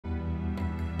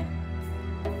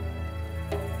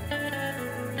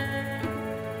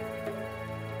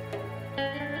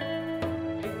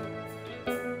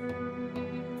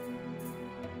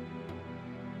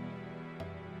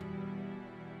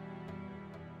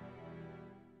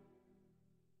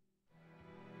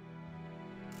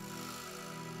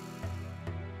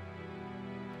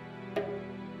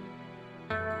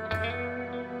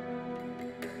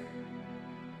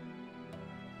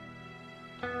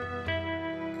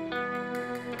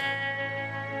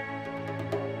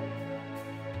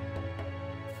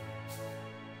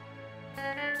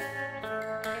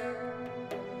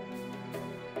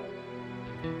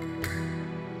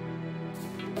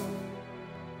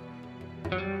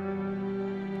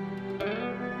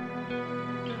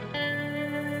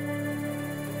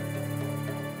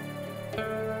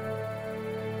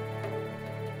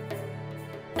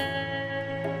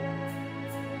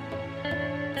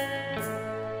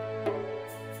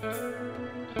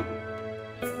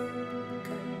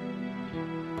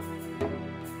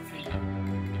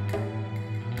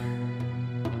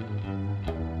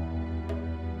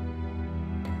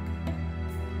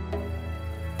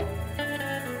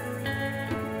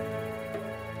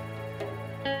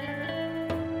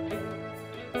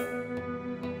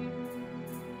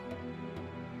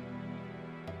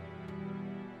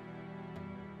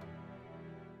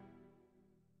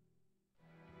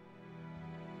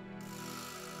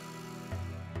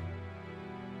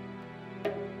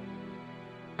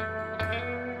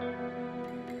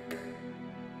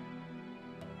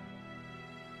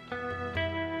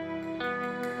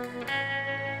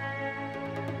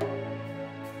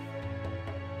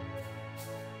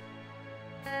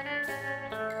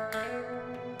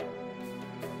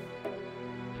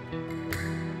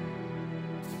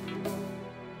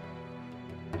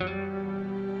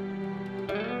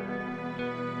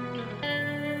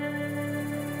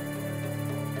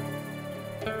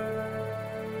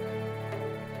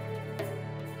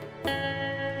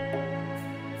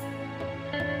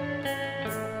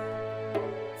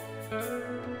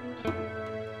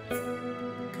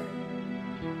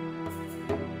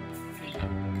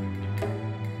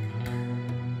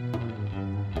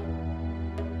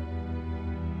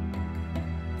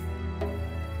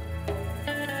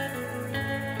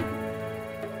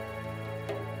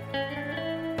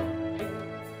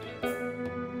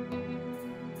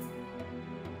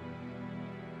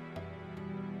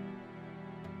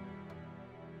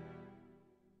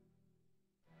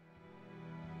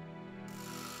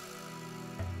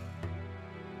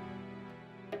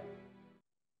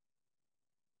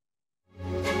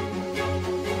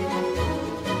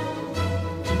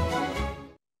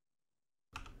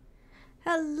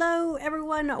Hello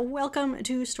everyone, welcome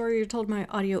to Story Retold. My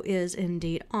audio is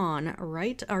indeed on,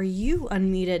 right? Are you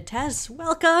unmuted? Tess,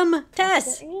 welcome!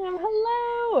 Tess! I am.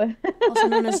 Hello! Also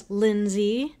known as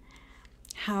Lindsay.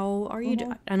 How are you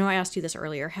doing? I know I asked you this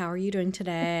earlier. How are you doing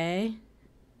today?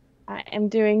 I am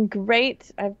doing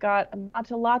great. I've got a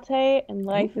matcha latte and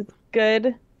life is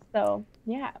good. So,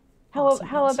 yeah. How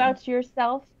about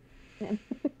yourself?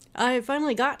 I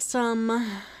finally got some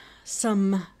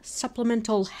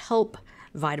supplemental help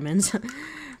vitamins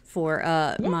for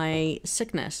my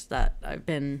sickness that I've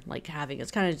been having. It's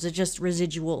kind of just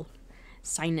residual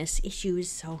sinus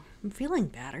issues, so I'm feeling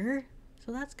better.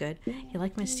 So that's good. You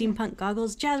like my steampunk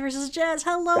goggles? Jazz versus Jazz.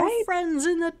 Hello, friends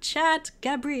in the chat.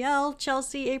 Gabrielle,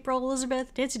 Chelsea, April,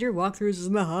 Elizabeth, Nancy Deer Walkthroughs is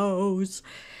in the house.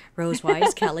 Rose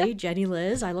Wise, Kelly, Jenny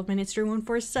Liz, I love my Nancy Deer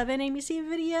 147, Amy C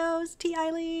videos, T.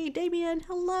 Eiley, Damien,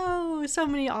 hello. So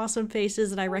many awesome faces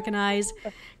that I recognize.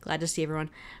 Glad to see everyone.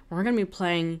 We're going to be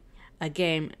playing a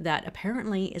game that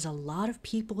apparently is a lot of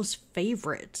people's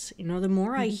favorites. You know, the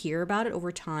more I hear about it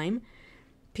over time,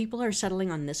 people are settling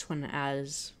on this one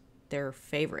as their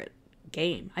favorite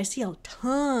game. I see a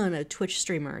ton of Twitch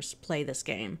streamers play this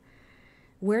game.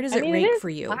 Where does it rate for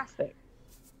you? Classic.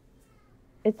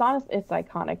 It's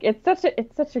iconic. It's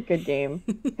such a good game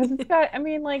because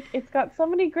it's got so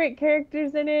many great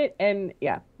characters in it, and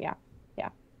yeah.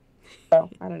 So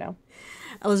I don't know.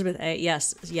 Elizabeth A,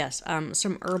 yes.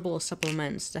 Some herbal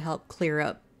supplements to help clear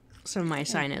up some of my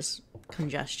sinus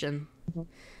congestion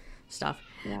stuff.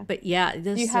 Yeah. But yeah,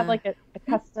 this. Do you have a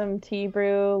custom tea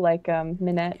brew like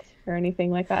Minette or anything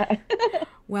like that?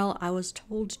 Well, I was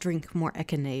told to drink more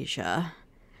echinacea,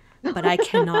 but I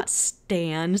cannot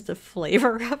stand the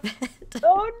flavor of it.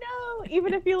 Oh no!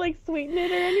 Even if you sweeten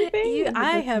it or anything?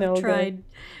 I have tried.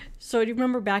 So do you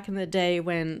remember back in the day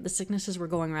when the sicknesses were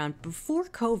going around before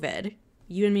COVID?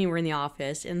 You and me were in the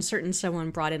office, and someone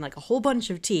brought in a whole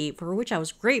bunch of tea, for which I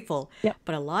was grateful. Yep.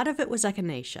 But a lot of it was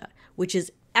echinacea, which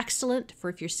is excellent for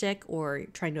if you're sick or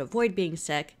trying to avoid being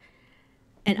sick.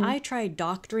 And I tried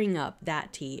doctoring up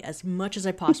that tea as much as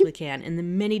I possibly can in the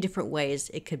many different ways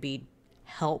it could be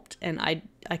helped, and I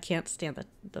can't stand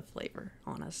the flavor,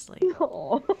 honestly.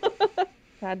 Oh,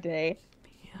 sad day.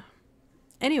 Yeah.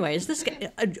 Anyways, this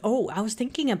guy, I was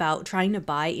thinking about trying to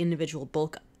buy individual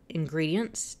bulk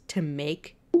ingredients to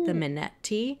make the Minette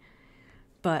tea,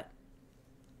 but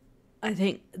I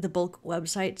think the bulk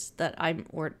websites that I'm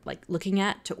looking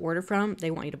at to order from,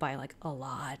 they want you to buy a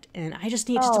lot, and I just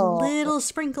need just a little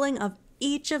sprinkling of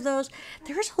each of those.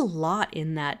 There's a lot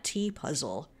in that tea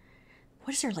puzzle.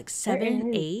 What is there,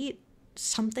 7, 8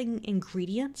 something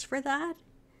ingredients for that?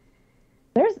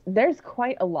 There's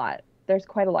quite a lot.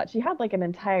 She had an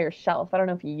entire shelf. I don't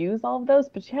know if you use all of those,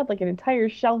 but she had an entire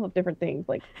shelf of different things.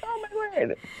 Oh my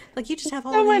word! You just have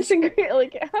all so these much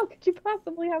ingredient. How could you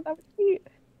possibly have that much heat?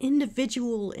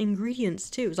 Individual ingredients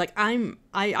too. It's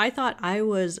I thought I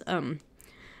was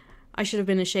I should have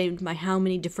been ashamed by how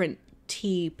many different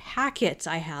tea packets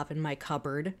I have in my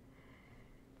cupboard.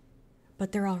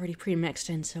 But they're already pre-mixed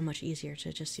and so much easier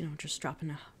to just, just drop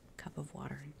in a cup of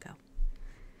water and go.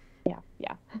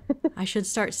 Yeah. I should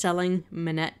start selling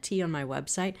Manette tea on my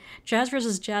website. Jazz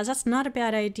versus Jazz, that's not a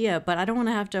bad idea, but I don't want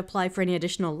to have to apply for any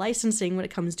additional licensing when it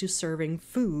comes to serving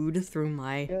food through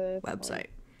my website.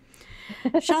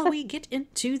 Shall we get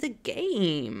into the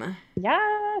game?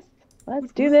 Yes,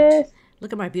 let's do this.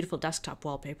 Look at my beautiful desktop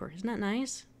wallpaper. Isn't that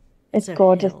nice? It's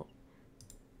gorgeous. Hill.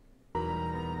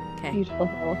 Okay. Beautiful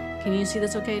hill. Can you see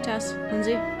this okay, Tess?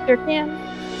 Lindsay? Sure can.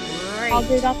 Great. I'll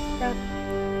do it off the front.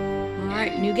 All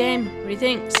right, new game. What do you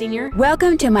think, Senior?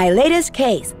 Welcome to my latest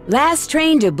case, Last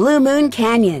Train to Blue Moon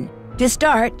Canyon. To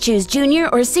start, choose Junior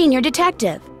or Senior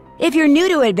Detective. If you're new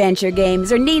to adventure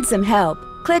games or need some help,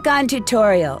 click on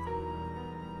Tutorial.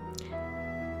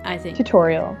 I think.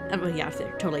 Tutorial. Well, yeah,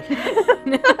 totally.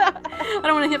 I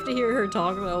don't want to have to hear her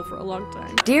talk, though, for a long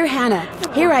time. Dear Hannah,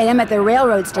 here I am at the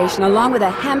railroad station along with a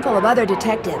handful of other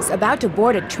detectives about to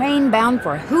board a train bound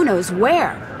for who knows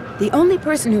where. The only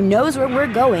person who knows where we're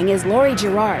going is Lori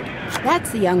Gerard.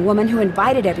 That's the young woman who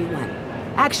invited everyone.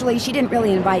 Actually, she didn't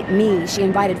really invite me. She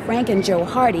invited Frank and Joe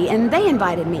Hardy, and they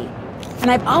invited me. And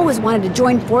I've always wanted to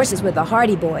join forces with the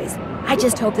Hardy boys. I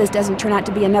just hope this doesn't turn out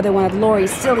to be another one of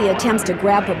Lori's silly attempts to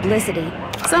grab publicity.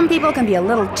 Some people can be a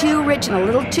little too rich and a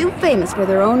little too famous for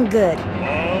their own good.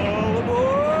 All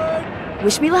aboard!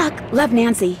 Wish me luck. Love,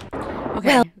 Nancy. Okay.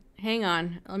 Well, hang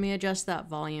on. Let me adjust that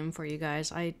volume for you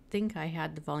guys. I think I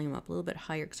had the volume up a little bit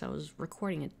higher because I was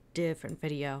recording a different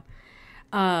video.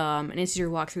 And it's your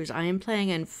walkthroughs. I am playing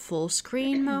in full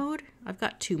screen mode. I've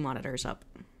got 2 monitors up.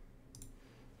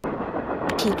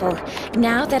 People,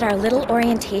 now that our little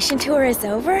orientation tour is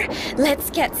over,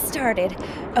 let's get started.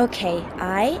 Okay,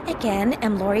 I, again,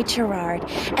 am Lori Gerard,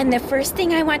 and the first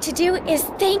thing I want to do is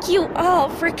thank you all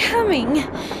for coming.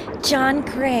 John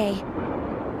Gray,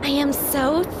 I am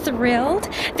so thrilled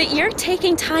that you're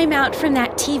taking time out from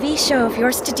that TV show of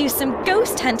yours to do some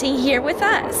ghost hunting here with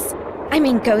us. I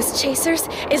mean, Ghost Chasers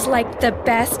is like the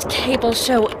best cable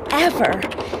show ever.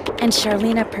 And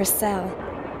Charlena Purcell,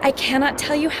 I cannot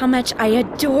tell you how much I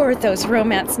adore those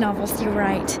romance novels you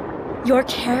write. Your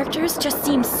characters just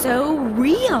seem so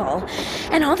real.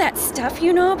 And all that stuff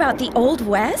you know about the Old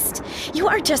West, you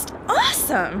are just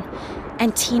awesome.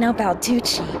 And Tino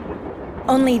Balducci,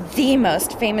 only the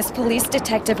most famous police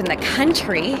detective in the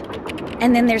country.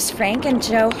 And then there's Frank and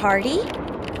Joe Hardy.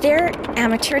 They're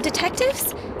amateur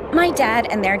detectives. My dad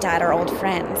and their dad are old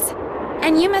friends.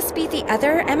 And you must be the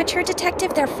other amateur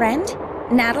detective, their friend,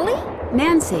 Natalie?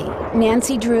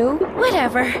 Nancy Drew?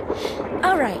 Whatever.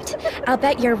 All right, I'll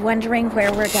bet you're wondering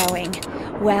where we're going.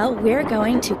 Well, we're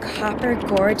going to Copper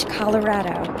Gorge,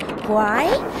 Colorado. Why?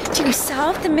 To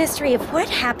solve the mystery of what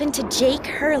happened to Jake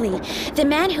Hurley, the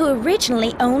man who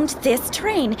originally owned this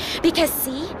train. Because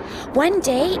see, one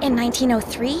day in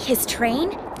 1903, this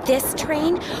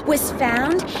train was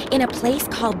found in a place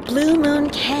called Blue Moon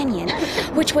Canyon,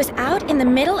 which was out in the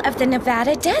middle of the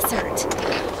Nevada desert.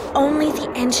 Only the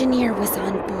engineer was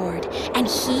on board, and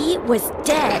he was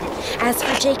dead. As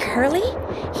for Jake Hurley,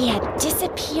 he had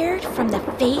disappeared from the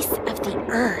face of the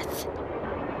earth.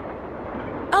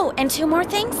 Oh, and 2 more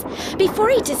things. Before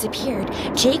he disappeared,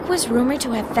 Jake was rumored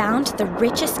to have found the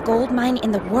richest gold mine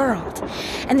in the world.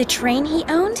 And the train he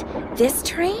owned, this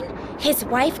train, his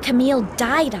wife Camille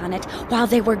died on it while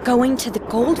they were going to the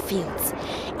gold fields.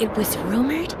 It was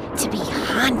rumored to be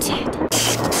haunted.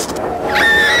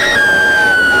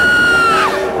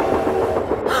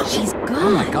 She's gone.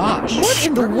 Oh my gosh. What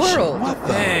in the world?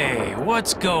 Hey,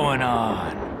 what's going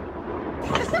on?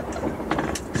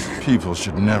 People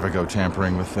should never go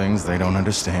tampering with things they don't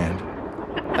understand.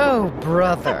 Oh,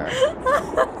 brother.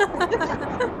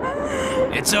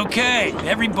 It's okay.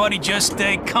 Everybody just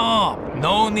stay calm.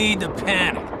 No need to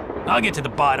panic. I'll get to the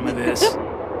bottom of this.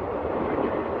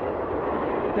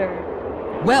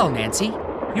 Well, Nancy,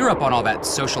 you're up on all that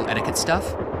social etiquette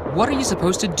stuff. What are you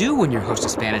supposed to do when your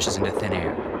hostess vanishes into thin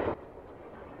air?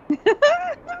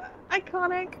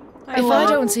 Iconic. If I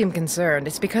don't seem concerned,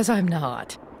 it's because I'm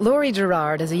not. Lori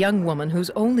Gerard is a young woman whose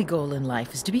only goal in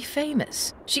life is to be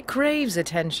famous. She craves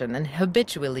attention and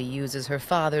habitually uses her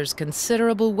father's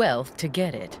considerable wealth to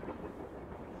get it.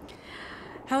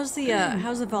 How's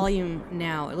the volume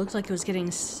now? It looks like it was getting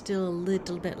still a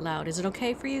little bit loud. Is it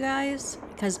okay for you guys?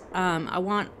 Because I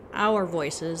want our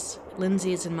voices,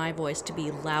 Lindsay's and my voice, to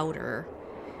be louder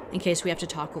in case we have to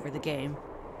talk over the game.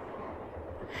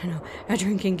 I know, a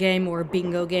drinking game or a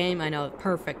bingo game. I know,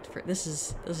 perfect. This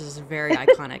is very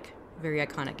iconic, very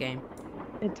iconic game.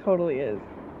 It totally is.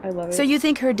 I love it. So you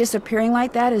think her disappearing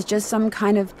like that is just some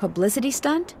kind of publicity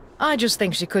stunt? I just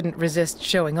think she couldn't resist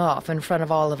showing off in front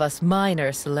of all of us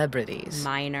minor celebrities.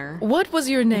 Minor. What was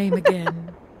your name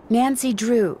again? Nancy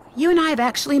Drew. You and I have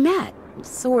actually met.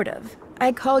 Sort of.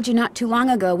 I called you not too long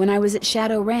ago when I was at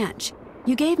Shadow Ranch.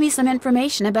 You gave me some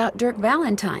information about Dirk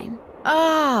Valentine.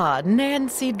 Ah,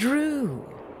 Nancy Drew.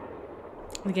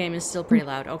 The game is still pretty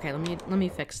loud. Okay, let me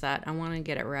fix that. I want to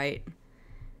get it right.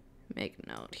 Make a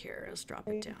note here. Let's drop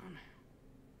it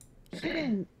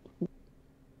down.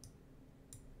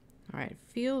 All right,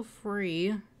 feel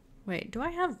free. Wait, do I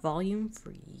have volume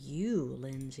for you,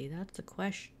 Lindsay? That's the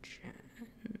question.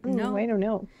 No, I don't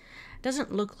know.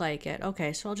 Doesn't look like it.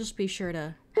 Okay, so I'll just be sure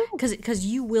to, because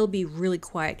you will be really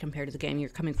quiet compared to the game. You're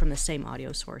coming from the same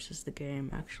audio source as the game,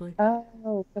 actually.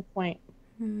 Oh, good point.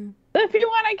 If you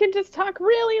want, I can just talk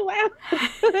really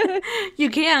loud. You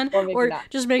can, or or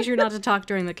just make sure not to talk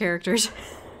during the characters,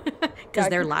 because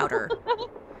they're louder.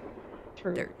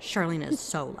 True. Charlene is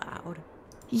so loud.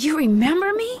 You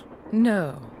remember me?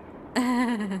 No.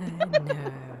 No.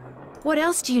 What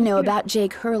else do you know about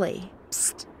Jake Hurley?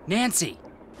 Psst. Nancy!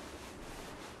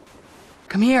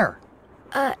 Come here!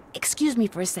 Excuse me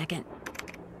for a second.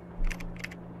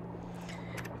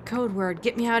 Code word,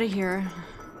 get me out of here.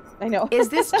 I know. Is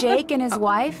this Jake and his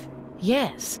wife?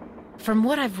 Yes. From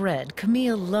what I've read,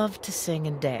 Camille loved to sing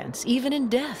and dance, even in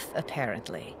death,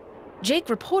 apparently. Jake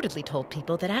reportedly told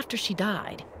people that after she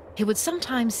died, he would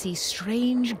sometimes see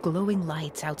strange glowing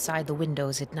lights outside the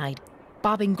windows at night,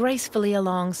 bobbing gracefully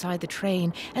alongside the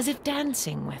train as if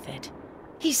dancing with it.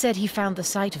 He said he found the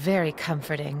sight very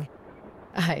comforting.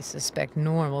 I suspect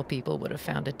normal people would have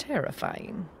found it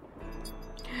terrifying.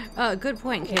 Good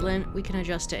point, Caitlin. We can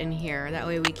adjust it in here. That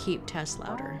way we keep Tess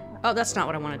louder. Oh, that's not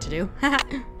what I wanted to do.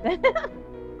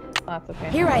 That's okay.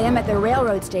 Here I am at the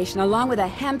railroad station along with a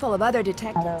handful of other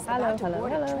detectives Hello, about to hello,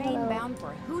 board hello, a train hello. bound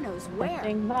for who knows where.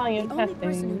 Testing, volume, The only testing,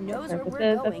 person who knows where we're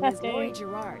purposes of going is Lori testing.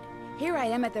 Gerard. Here I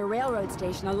am at the railroad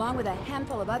station along with a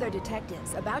handful of other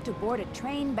detectives about to board a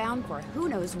train bound for who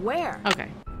knows where. Okay,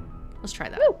 let's try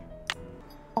that. Woo.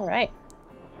 All right.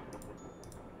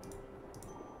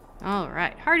 All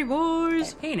right, hardy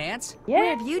boys. Hey, Nance.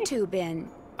 Where have you two been?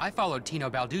 I followed Tino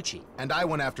Balducci. And I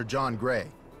went after John Gray.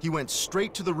 He went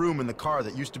straight to the room in the car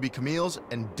that used to be Camille's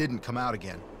and didn't come out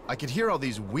again. I could hear all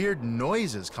these weird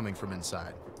noises coming from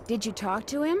inside. Did you talk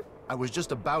to him? I was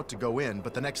just about to go in,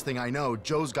 but the next thing I know,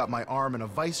 Joe's got my arm in a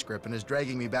vice grip and is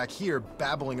dragging me back here,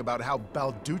 babbling about how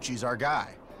Balducci's our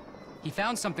guy. He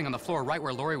found something on the floor right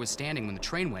where Lori was standing when the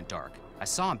train went dark. I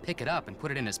saw him pick it up and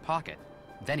put it in his pocket.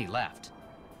 Then he left.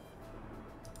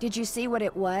 Did you see what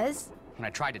it was? When I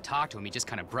tried to talk to him, he just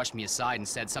kind of brushed me aside and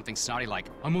said something snotty like,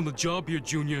 "I'm on the job here,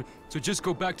 Junior, so just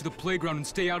go back to the playground and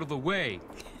stay out of the way."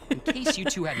 In case you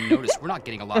two hadn't noticed, we're not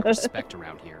getting a lot of respect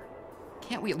around here.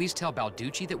 Can't we at least tell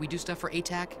Balducci that we do stuff for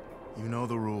ATAC? You know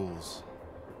the rules.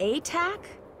 ATAC?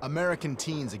 American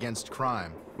Teens Against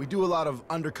Crime. We do a lot of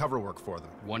undercover work for them.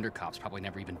 Wonder Cop's probably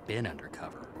never even been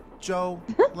undercover. Joe,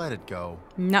 let it go.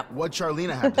 No. What'd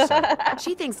Charlena have to say?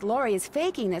 She thinks Lori is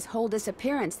faking this whole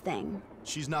disappearance thing.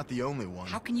 She's not the only one.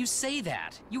 How can you say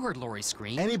that? You heard Lori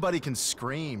scream. Anybody can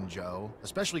scream, Joe.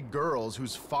 Especially girls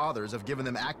whose fathers have given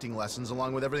them acting lessons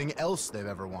along with everything else they've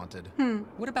ever wanted.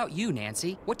 What about you,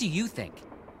 Nancy? What do you think?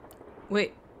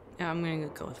 Wait, I'm gonna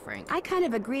go with Frank. I kind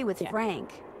of agree with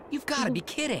Frank. You've got to be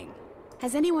kidding.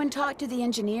 Has anyone talked to the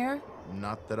engineer?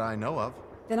 Not that I know of.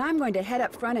 Then I'm going to head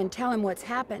up front and tell him what's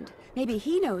happened. Maybe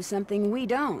he knows something we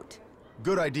don't.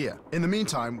 Good idea. In the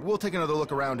meantime, we'll take another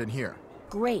look around in here.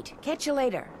 Great. Catch you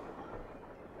later.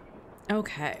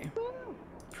 Okay.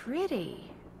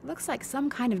 Pretty. Looks like some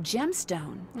kind of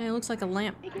gemstone. Yeah, it looks like a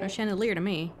lamp, a chandelier to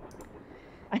me.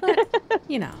 But,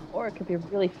 you know. Or it could be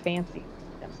really fancy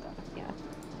stuff. Yeah.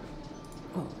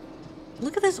 Oh,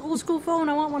 look at this old school phone.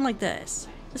 I want one like this.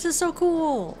 This is so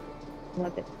cool.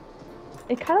 Love it.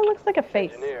 It kind of looks like a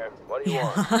face. Engineer, what do you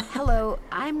want? Hello,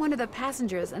 I'm one of the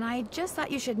passengers, and I just thought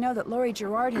you should know that Lori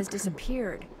Gerard has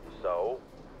disappeared. So?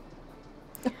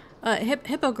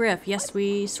 Hippogriff. Yes,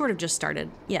 we sort of just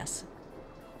started. Yes.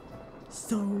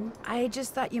 So? I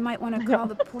just thought you might want to call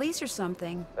the police or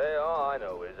something. Hey, all I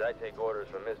know is I take orders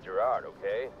from Miss Gerard,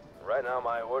 okay? Right now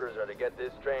my orders are to get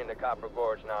this train to Copper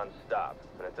Gorge non-stop.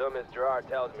 And until Miss Gerard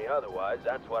tells me otherwise,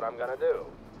 that's what I'm gonna do.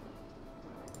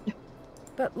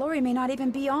 But Lori may not even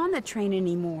be on the train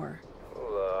anymore.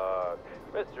 Look,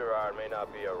 Miss Gerard may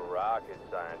not be a rocket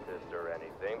scientist or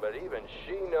anything, but even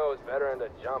she knows better than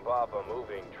to jump off a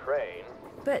moving train.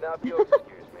 But... Now, if you'll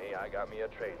excuse me, I got me a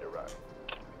train to run.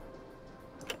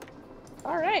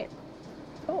 All right.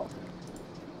 Cool.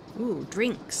 Ooh,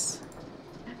 drinks.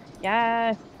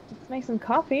 Yes. Let's make some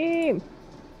coffee.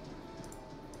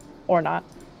 Or not.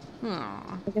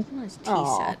 Aw, I guess. nice tea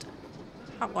Aw. set.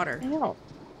 Hot water. I know.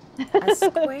 A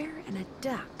square and a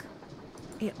duck.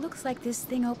 It looks like this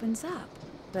thing opens up.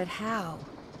 But how?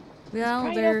 Well,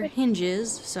 pry it they're open.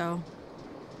 hinges, so.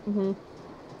 Mm-hmm.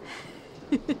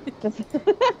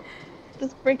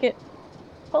 Just break it.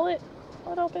 Pull it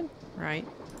open. Right.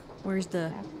 Where's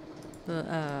the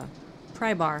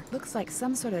pry bar? Looks like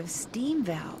some sort of steam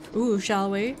valve. Ooh, shall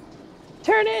we?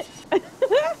 Turn it.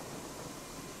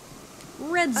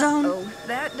 Red zone. Oh,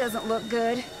 that doesn't look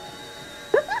good.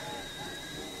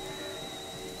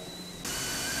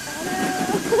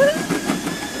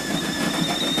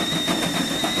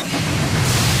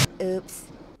 Oops.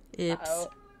 Oops.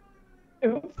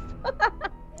 Oops.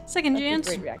 Second That's a chance.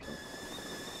 great reaction.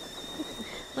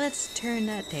 Let's turn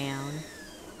that down.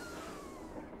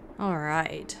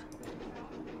 Alright.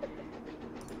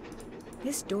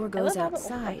 This door goes love how the-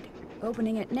 outside.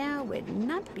 Opening it now would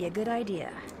not be a good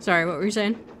idea. Sorry, what were you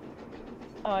saying?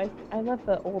 Oh, I love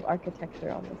the old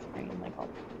architecture on this screen. Like all.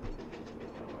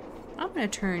 I'm gonna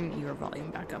turn your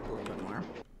volume back up a little bit more.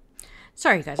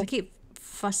 Sorry guys, I keep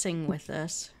fussing with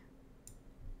this.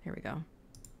 Here we go.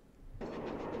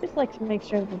 Just like to make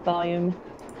sure the volume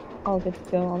all good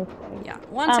to go all the time. Yeah,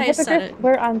 once I set Hippogriff, it.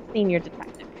 we're on senior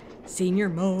detective. Senior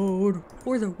mode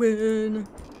for the win.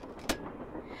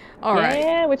 Alright.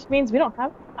 Yeah, which means we don't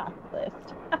have a task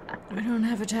list. I don't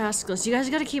have a task list. You guys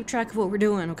gotta keep track of what we're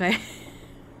doing, okay?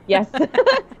 Yes.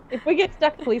 If we get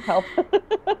stuck, please help.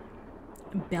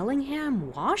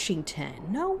 Bellingham, Washington.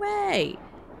 No way.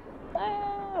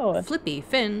 Wow. Flippy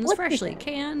fins, Flippy freshly fins.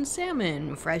 canned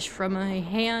salmon, fresh from a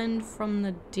hand from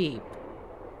the deep.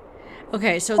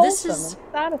 Okay, so this Wholesome is and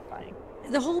satisfying.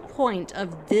 the whole point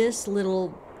of this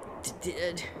little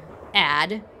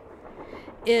ad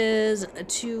is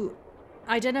to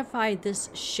identify this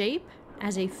shape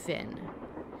as a fin.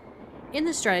 In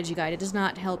the strategy guide, it does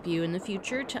not help you in the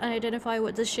future to identify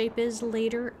what this shape is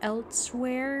later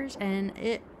elsewhere, and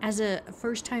it, as a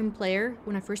first-time player,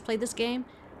 when I first played this game,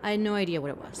 I had no idea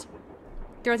what it was.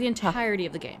 Throughout the entirety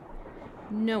of the game.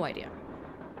 No idea.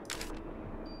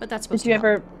 But that's supposed Did you to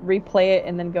help. ever replay it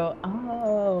and then go,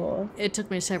 oh? It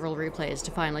took me several replays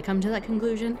to finally come to that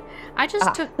conclusion. I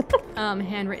just took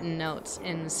handwritten notes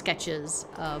and sketches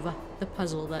of the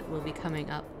puzzle that will be coming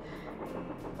up.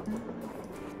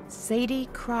 Sadie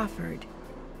Crawford.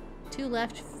 2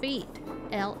 left feet.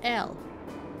 LL.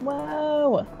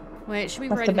 Whoa. Wait, should we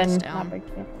Must write have this been not down? very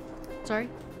good. Sorry?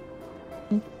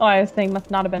 Oh, I was saying must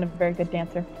not have been a very good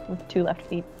dancer with 2 left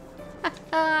feet.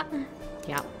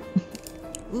 Yeah.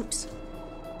 Oops.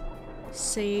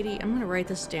 Sadie, I'm gonna write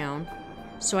this down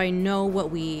so I know what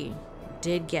we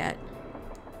did get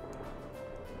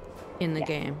in the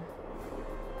game.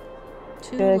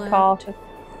 2 Good left call.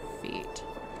 feet.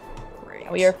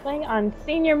 Great. We are playing on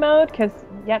senior mode because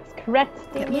that's correct.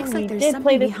 It Damien. looks like we there's did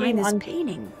play something this behind game this on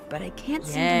painting, but I can't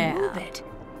seem Yeah. to move it.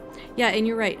 Yeah, and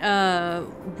you're right.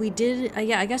 We did.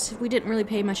 Yeah, I guess we didn't really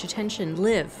pay much attention.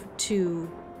 Liv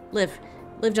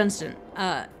Dunstan.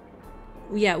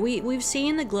 Yeah, we've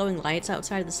seen the glowing lights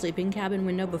outside the sleeping cabin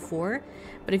window before,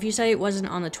 but if you say it wasn't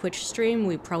on the Twitch stream,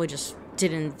 we probably just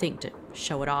didn't think to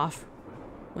show it off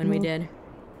when we did.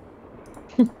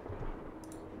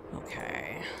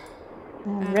 Okay.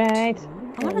 All right.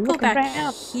 I want to go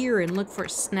back here and look for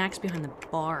snacks behind the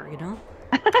bar. You know.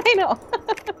 I know.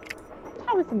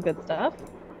 That was some good stuff.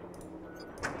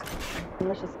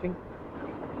 Delicious drink.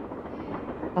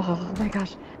 Oh my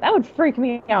gosh, that would freak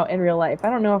me out in real life. I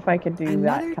don't know if I could do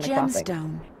Another that kind of coughing.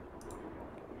 gemstone.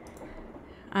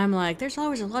 I'm like, there's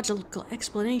always a logical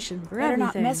explanation for Better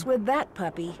everything. not mess with that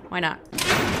puppy. Why not?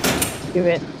 Do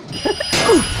it.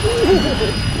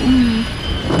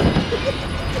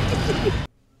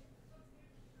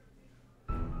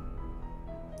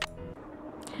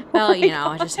 Well, you know,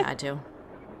 I just had to.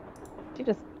 She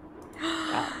just.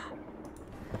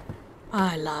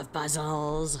 I love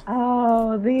puzzles.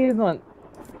 Oh, these ones.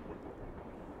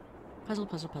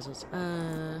 Puzzles.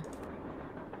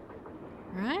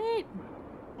 Right?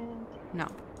 No.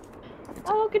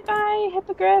 Oh, goodbye,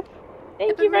 Hippogriff.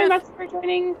 Thank you very much Hippogriff. for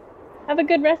joining. Have a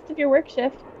good rest of your work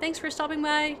shift. Thanks for stopping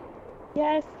by,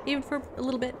 Yes. even for a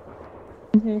little bit.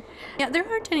 Mm-hmm. Yeah, there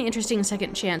aren't any interesting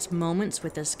second chance moments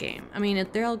with this game. I mean,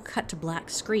 they're all cut to black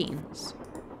screens.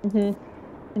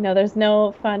 No, there's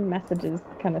no fun messages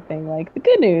kind of thing. Like, the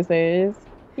good news is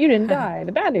you didn't die.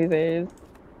 The bad news is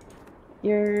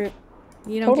you're.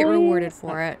 You don't get Totally- rewarded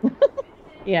for it.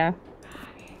 Yeah.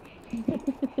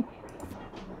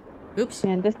 Oops.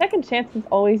 And the second chances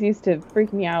always used to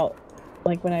freak me out,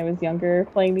 like when I was younger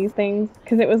playing these things,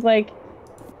 because it was like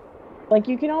Like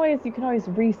you can always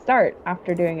restart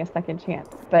after doing a second chance,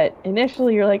 but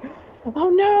initially you're like, oh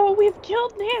no, we've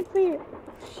killed Nancy.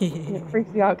 And it freaks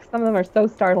you out because some of them are so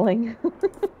startling.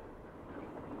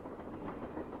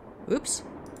 Oops.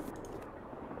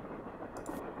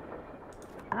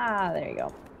 Ah, there you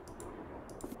go.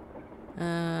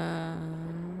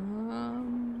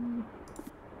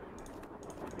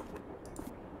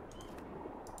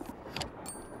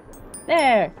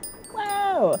 There.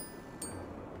 Whoa.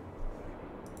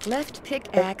 Left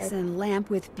pickaxe and lamp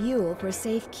with buell for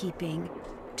safekeeping.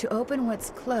 To open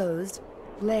what's closed,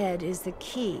 lead is the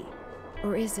key.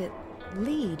 Or is it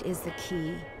lead is the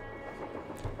key?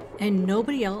 And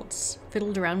nobody else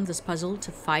fiddled around with this puzzle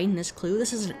to find this clue?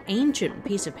 This is an ancient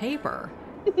piece of paper.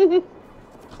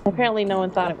 Apparently no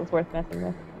one thought it was worth messing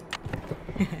with.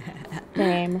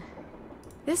 Same.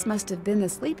 This must have been the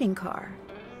sleeping car.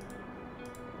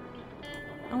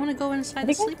 I want to go inside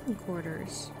the sleeping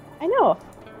quarters. I know.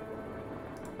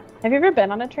 Have you ever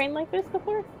been on a train like this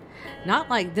before? Not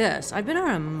like this. I've been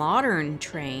on a modern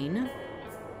train.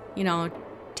 You know,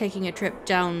 taking a trip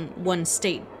down one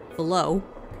state below.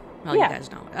 Well, Yeah. you guys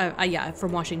know. Yeah,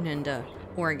 from Washington to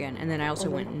Oregon, and then I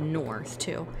also went north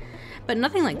too. But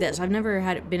nothing like this. I've never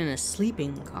been in a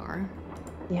sleeping car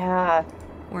Yeah.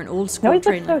 or an old That school always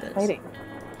train looks so like this. exciting.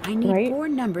 I need Right? 4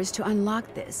 numbers to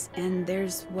unlock this, and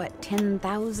there's, what,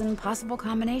 10,000 possible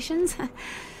combinations?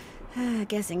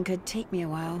 Guessing could take me a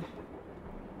while.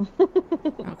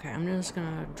 Okay, I'm just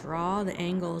gonna draw the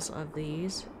angles of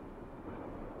these.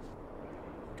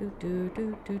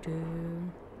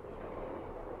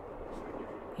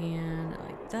 And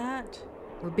like that.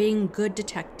 We're being good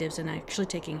detectives and actually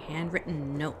taking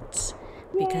handwritten notes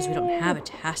because we don't have a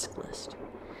task list.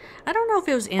 I don't know if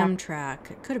it was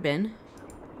Amtrak. It could have been.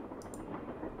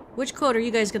 Which code are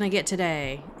you guys gonna get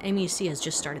today? Amy C has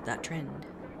just started that trend.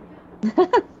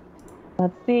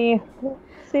 Let's see.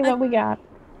 What we got.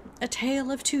 A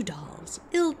tale of 2 dolls.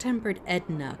 Ill-tempered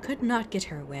Edna could not get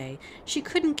her way. She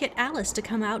couldn't get Alice to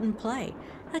come out and play.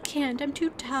 I can't, I'm too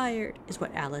tired, is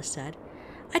what Alice said.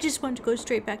 I just want to go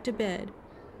straight back to bed.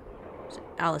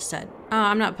 Alice said.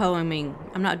 I'm not poeming.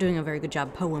 I'm not doing a very good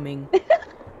job poeming.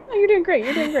 Oh, you're doing great.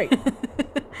 You're doing great.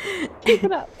 Keep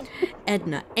it up.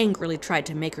 Edna angrily tried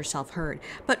to make herself heard,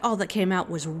 but all that came out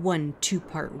was one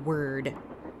 2-part word.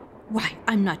 Why,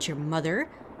 I'm not your mother,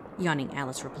 yawning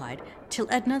Alice replied, till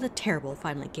Edna the Terrible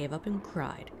finally gave up and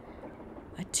cried.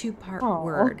 A 2-part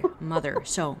word, mother.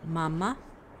 So, mama.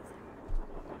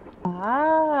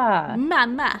 Ah.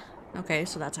 Mama. Okay,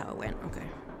 so that's how it went. Okay.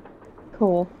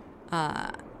 Cool.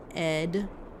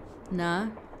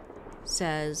 Edna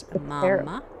says mama.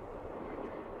 Terrible.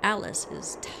 Alice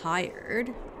is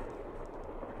tired.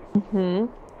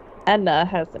 Edna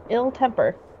has an ill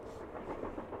temper.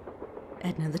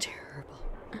 Edna the Terrible.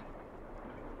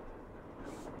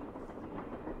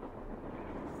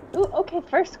 Ooh, okay,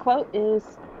 first quote is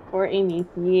for Amy.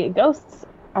 The ghosts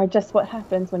are just what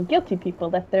happens when guilty people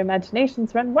let their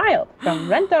imaginations run wild. From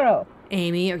Rentaro.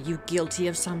 Amy, are you guilty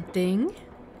of something?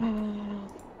 No,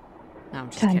 I'm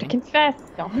just Time kidding. to confess.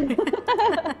 No.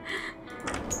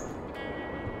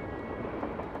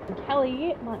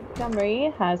 Kelly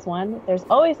Montgomery has one. There's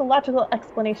always a logical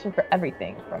explanation for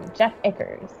everything. From Jeff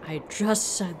Ickers. I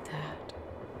just said that.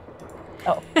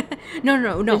 Oh.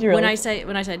 No. Did you When really? I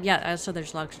said yeah, so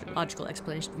there's logical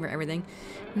explanation for everything.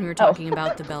 When we were talking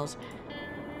about the bells.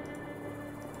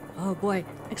 Oh boy,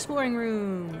 exploring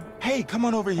room. Hey, come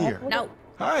on over here. No,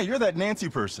 Hi, you're that Nancy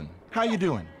person. How you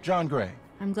doing? John Gray.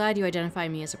 I'm glad you identify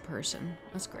me as a person.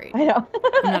 That's great. I know.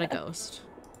 I'm not a ghost.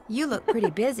 You look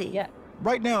pretty busy. Yeah.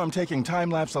 Right now I'm taking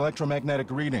time-lapse electromagnetic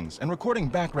readings and recording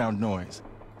background noise.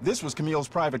 This was Camille's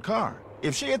private car.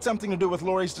 If she had something to do with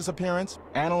Laurie's disappearance,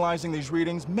 analyzing these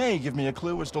readings may give me a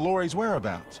clue as to Laurie's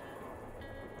whereabouts.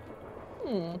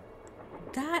 Ooh,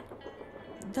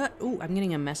 I'm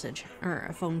getting a message or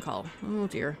a phone call. Oh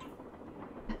dear.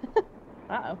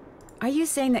 Uh-oh. Are you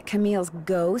saying that Camille's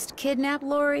ghost kidnapped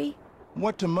Laurie?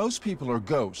 What to most people are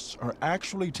ghosts are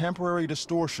actually temporary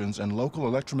distortions in local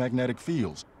electromagnetic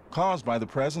fields caused by the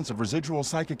presence of residual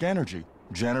psychic energy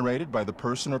generated by the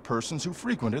person or persons who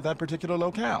frequented that particular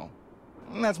locale.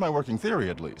 That's my working theory,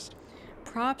 at least.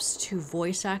 Props to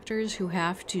voice actors who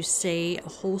have to say a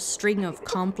whole string of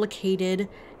complicated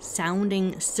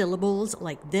sounding syllables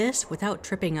like this without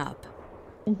tripping up.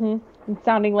 And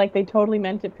sounding like they totally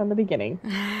meant it from the beginning.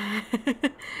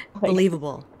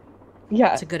 Believable.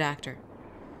 Yeah. It's a good actor.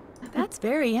 That's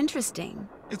very interesting.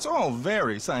 It's all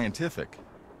very scientific.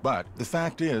 But the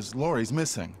fact is, Laurie's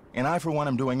missing, and I, for one,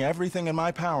 am doing everything in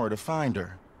my power to find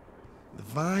her. The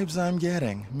vibes I'm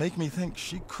getting make me think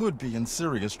she could be in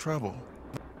serious trouble.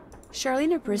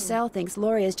 Charlena Purcell thinks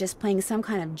Lori is just playing some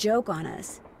kind of joke on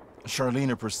us.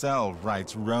 Charlena Purcell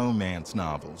writes romance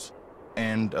novels.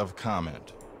 End of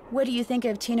comment. What do you think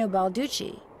of Tino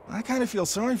Balducci? I kind of feel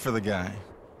sorry for the guy.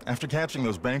 After catching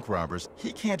those bank robbers,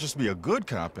 he can't just be a good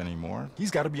cop anymore.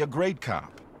 He's got to be a great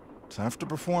cop. Tough to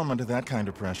perform under that kind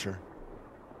of pressure.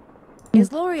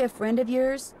 Is Lori a friend of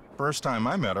yours? First time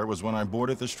I met her was when I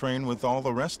boarded this train with all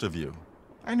the rest of you.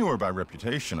 I knew her by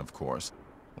reputation, of course,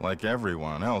 like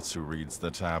everyone else who reads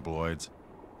the tabloids.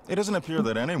 It doesn't appear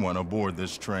that anyone aboard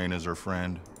this train is her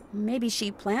friend. Maybe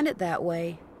she planned it that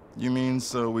way. You mean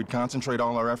so we'd concentrate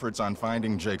all our efforts on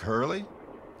finding Jake Hurley?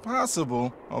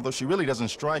 Possible, although she really doesn't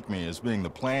strike me as being the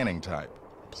planning type.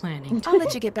 Planning. I'll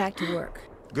let you get back to work.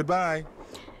 Goodbye.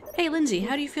 Hey, Lindsay,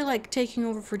 how do you feel like taking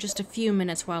over for just a few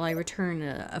minutes while I return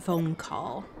a phone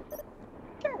call?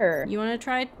 Sure. You want to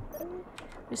try?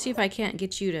 Let's see if I can't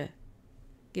get you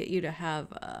to have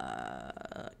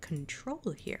control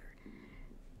here.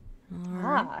 All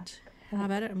right. How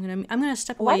about it? I'm gonna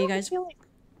step away, you guys.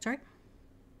 Sorry.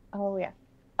 Oh yeah.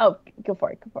 Oh, go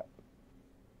for it. Go for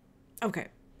it. Okay.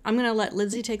 I'm gonna let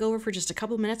Lindsay take over for just a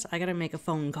couple minutes. I gotta make a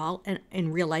phone call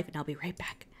in real life, and I'll be right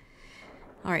back.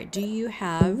 All right. Do you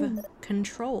have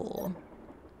control?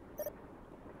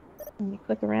 Let me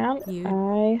click around.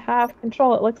 I have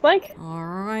control, it looks like. All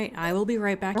right. I will be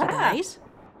right back, you guys.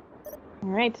 All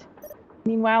right.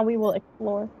 Meanwhile, we will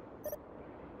explore.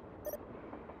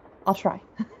 I'll try.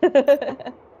 All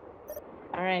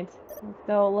right. Let's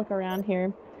go look around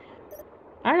here.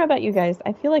 I don't know about you guys.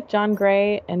 I feel like John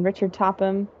Gray and Richard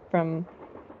Topham from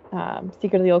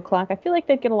Secret of the Old Clock, I feel like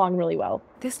they'd get along really well.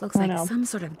 This looks like some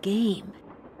sort of game.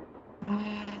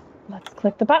 Let's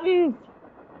click the button.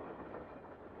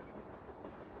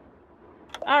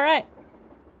 All right.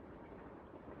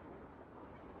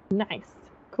 Nice.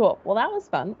 Cool. Well, that was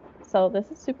fun. So this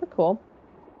is super cool.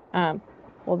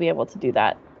 We'll be able to do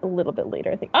that a little bit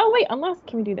later, I think. Oh, wait, unless,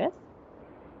 can we do this?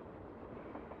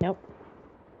 Nope.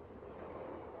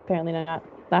 Apparently not.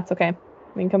 That's okay.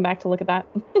 We can come back to look at that.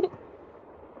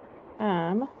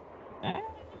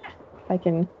 If I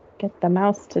can get the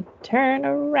mouse to turn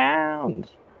around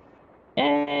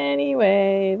any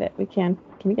way that we can.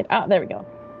 Can we get, oh, there we go.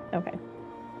 Okay.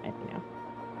 I see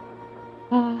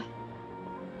now.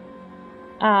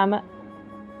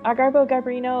 Agarbo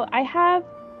Gabrino, I have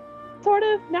sort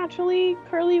of naturally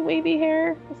curly, wavy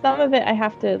hair. Some of it I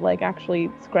have to like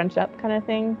actually scrunch up kind of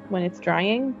thing when it's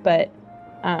drying, but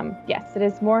yes, it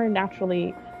is more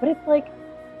naturally, but it's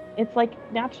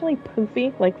like naturally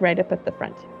poofy, like right up at the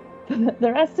front.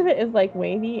 The rest of it is like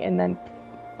wavy and then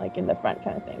like in the front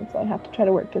kind of thing. So I have to try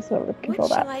to work to sort of control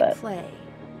that. What shall I play?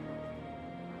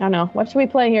 I don't know. What should we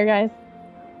play here, guys?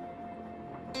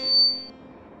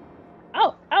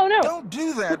 Oh no! Don't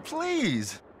do that,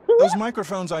 please. Those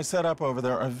microphones I set up over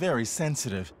there are very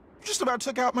sensitive. Just about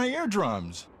took out my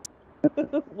eardrums.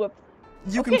 Whoops.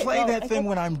 You can play that thing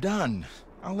when I'm done.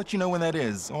 I'll let you know when that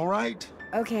is, all right?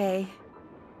 Okay.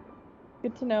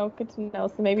 Good to know, good to know.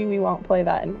 So maybe we won't play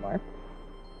that anymore.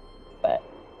 But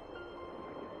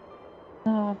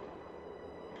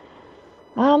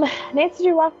Nancy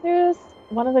Drew walkthroughs,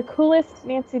 one of the coolest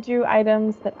Nancy Drew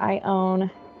items that I own.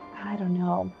 I don't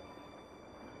know.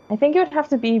 I think it would have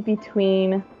to be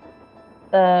between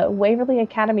the Waverly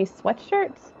Academy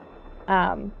sweatshirt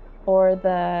or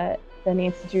the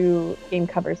Nancy Drew game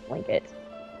covers blanket.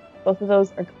 Both of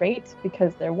those are great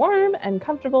because they're warm and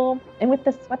comfortable. And with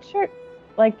the sweatshirt,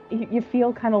 like you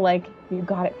feel kind of like you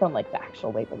got it from like the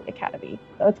actual Waverly Academy.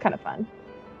 So it's kind of fun.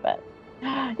 But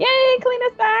yay,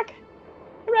 Kalina's back!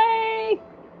 Hooray!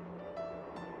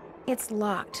 It's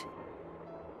locked.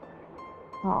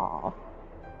 Aw. All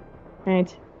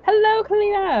right. Hello,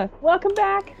 Kalina! Welcome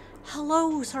back!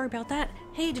 Hello, sorry about that.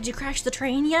 Hey, did you crash the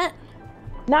train yet?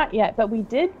 Not yet, but we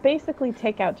did basically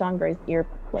take out John Gray's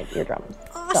eardrums.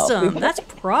 Awesome! That's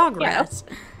progress.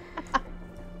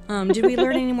 Yeah. Did we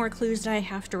learn any more clues that I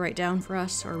have to write down for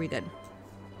us, or are we good?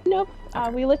 Nope. Okay.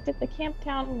 We looked at the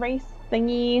Camptown race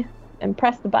thingy and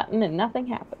pressed the button and nothing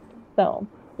happened. So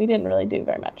we didn't really do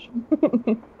very much.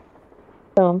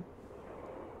 So,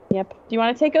 yep. Do you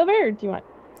want to take over, or do you want...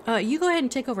 You go ahead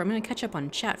and take over. I'm going to catch up on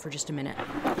chat for just a minute.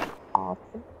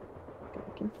 Awesome.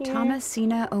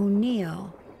 Thomasina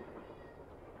O'Neill.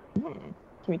 Can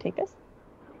we take this?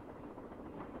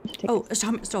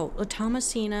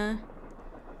 Thomasina.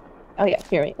 Oh yeah,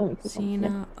 here, wait.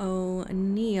 Thomasina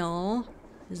O'Neill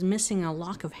is missing a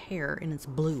lock of hair and it's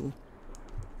blue.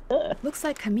 Ugh. Looks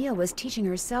like Camille was teaching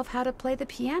herself how to play the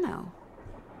piano.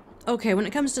 Okay, when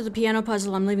it comes to the piano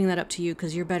puzzle, I'm leaving that up to you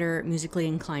because you're better musically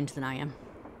inclined than I am.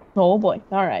 Oh boy.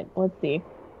 All right, let's see.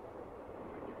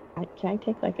 Can I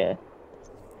take like a...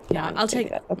 Yeah, I'll take...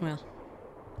 that. Okay. Well,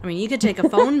 I mean, you could take a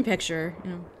phone picture, you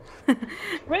know.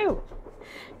 True.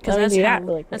 Because Let me that's do how... that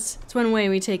really quick. That's one way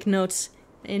we take notes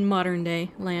in modern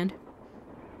day land.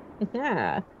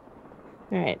 Yeah.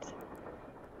 All right.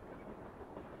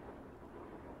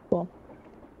 Cool.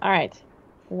 All right.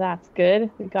 That's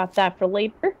good. We got that for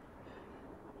later.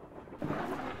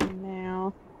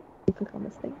 Now, click on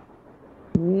this thing.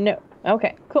 No.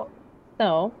 Okay, cool.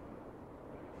 So,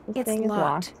 this It's thing is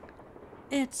locked.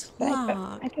 It's I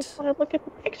locked. just want to look at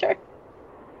the picture.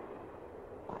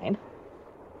 Fine.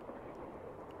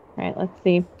 All right, let's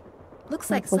see. Looks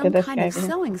like Let's look some at this kind guy of over here.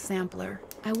 sewing sampler.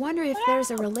 I wonder if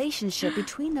there's a relationship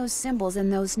between those symbols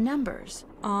and those numbers.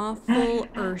 Awful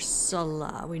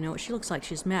Ursula. We know what she looks like.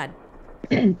 She's mad.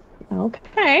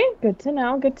 Okay, good to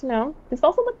know, good to know. This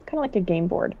also looks kind of like a game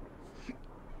board.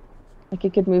 Like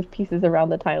you could move pieces around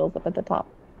the tiles up at the top.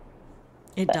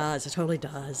 It does. It totally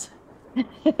does.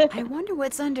 I wonder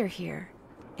what's under here,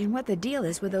 and what the deal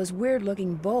is with those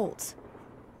weird-looking bolts.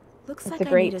 Looks That's like a I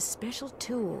need great- a special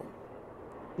tool.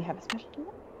 We have a special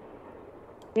tool.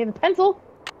 We have a pencil.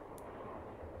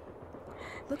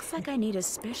 Looks like I need a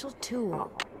special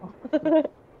tool.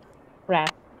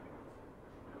 Rat.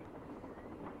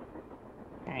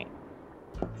 Alright.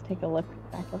 Let's take a look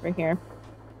back over here.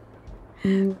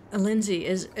 Lindsay,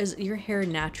 is your hair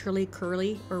naturally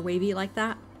curly or wavy like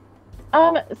that?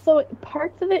 So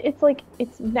parts of it,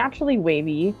 it's naturally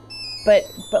wavy, but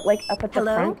like up at the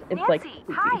Hello? front, it's like Nancy,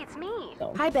 poofy. hi, it's me.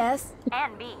 So- Hi, Bess.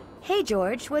 And me. Hey,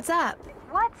 George, what's up?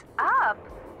 What's up?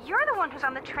 You're the one who's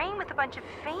on the train with a bunch of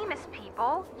famous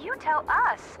people. You tell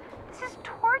us. This is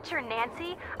torture,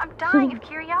 Nancy. I'm dying of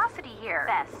curiosity here.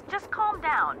 Bess, just calm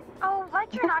down. Oh,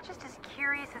 like you're not just as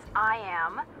curious as I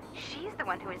am. She's the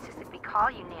one who insisted we call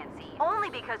you Nancy. Only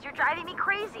because you're driving me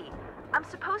crazy. I'm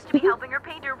supposed to be helping her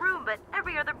paint her room, but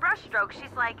every other brushstroke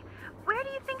she's like, where do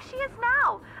you think she is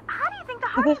now? How do you think the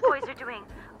Hardy boys are doing?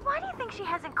 Why do you think she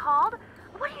hasn't called?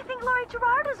 What do you think Laurie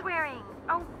Gerard is wearing?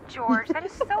 Oh, George, that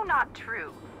is so not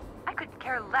true. I could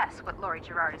care less what Laurie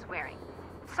Gerard is wearing.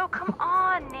 So come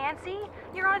on, Nancy.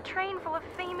 You're on a train full of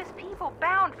famous people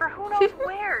bound for who knows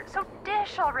where. So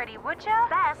dish already, would ya?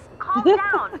 Bess, calm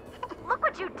down. Look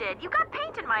what you did. You got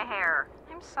paint in my hair.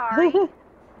 I'm sorry.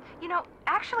 You know,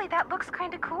 actually, that looks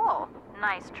kind of cool.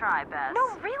 Nice try, Bess.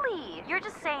 No, really. You're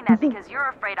just saying that because you're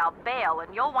afraid I'll bail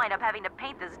and you'll wind up having to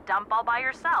paint this dump all by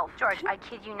yourself. George, I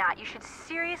kid you not. You should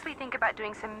seriously think about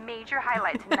doing some major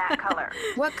highlights in that color.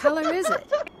 What color is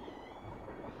it?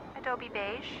 Adobe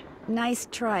beige. Nice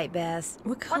try, Bess.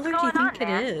 What color do you going on, think it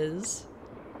man? is?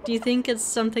 Do you think it's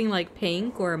something like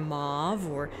pink or mauve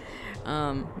or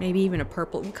maybe even a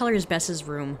purple? What color is Bess's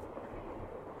room?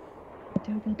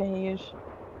 Adobe beige.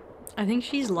 I think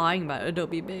she's lying about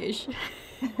Adobe beige.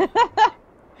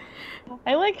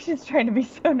 I like she's trying to be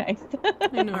so nice.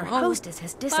 I know. Our Oh, hostess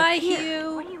has bye, disappeared.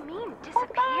 Hugh. What do you mean,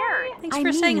 disappeared? Thanks I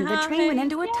for saying mean, hi. the train went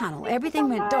into a tunnel, everything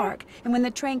went dark, and when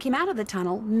the train came out of the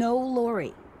tunnel, no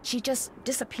Lori. She just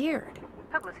disappeared.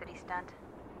 Publicity stunt.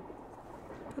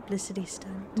 Publicity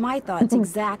stunt. My thoughts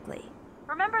exactly.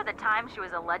 Remember the time she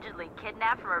was allegedly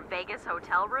kidnapped from her Vegas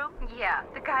hotel room? Yeah,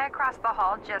 the guy across the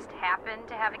hall just happened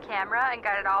to have a camera and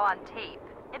got it all on tape.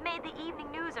 It made the evening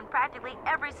news in practically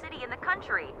every city in the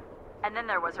country. And then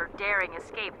there was her daring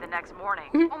escape the next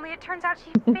morning. Only it turns out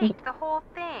she faked the whole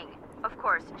thing. Of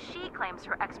course, she claims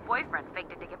her ex-boyfriend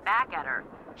faked it to get back at her.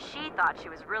 She thought she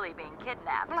was really being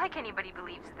kidnapped. Like anybody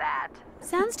believes that.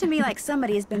 Sounds to me like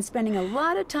somebody has been spending a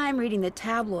lot of time reading the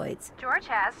tabloids. George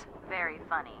has. Very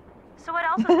funny. So what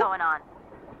else is going on?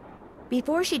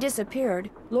 Before she disappeared,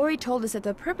 Lori told us that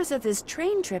the purpose of this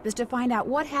train trip is to find out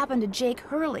what happened to Jake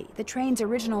Hurley, the train's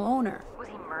original owner. Was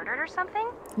he murdered or something?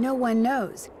 No one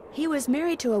knows. He was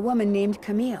married to a woman named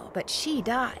Camille, but she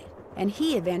died, and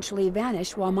he eventually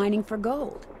vanished while mining for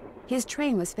gold. His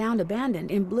train was found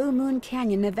abandoned in Blue Moon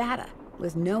Canyon, Nevada,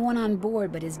 with no one on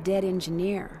board but his dead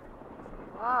engineer.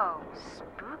 Whoa,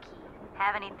 spooky.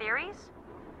 Have any theories?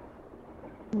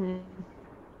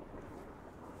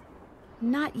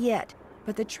 Not yet,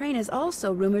 but the train is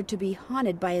also rumored to be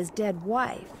haunted by his dead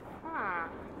wife.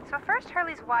 So first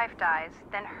Hurley's wife dies,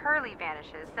 then Hurley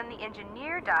vanishes, then the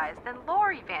engineer dies, then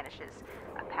Laurie vanishes.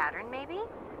 A pattern, maybe?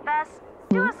 Bess,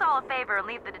 do us all a favor and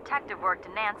leave the detective work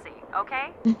to Nancy,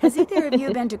 okay? Has either of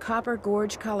you been to Copper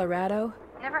Gorge, Colorado?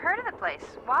 Never heard of the place.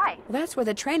 Why? Well, that's where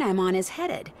the train I'm on is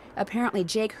headed. Apparently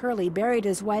Jake Hurley buried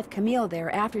his wife Camille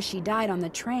there after she died on the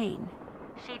train.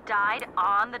 She died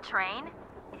on the train?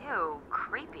 Ew,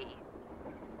 creepy.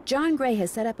 John Gray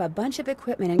has set up a bunch of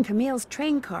equipment in Camille's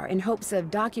train car in hopes of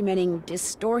documenting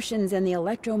distortions in the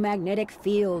electromagnetic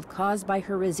field caused by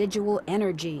her residual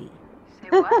energy. Say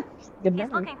what? Good He's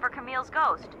memory. looking for Camille's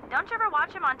ghost. Don't you ever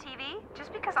watch him on TV?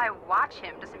 Just because I watch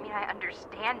him doesn't mean I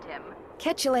understand him.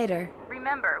 Catch you later.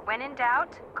 Remember, when in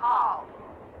doubt, call.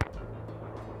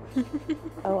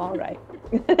 Oh, all right.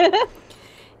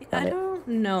 I don't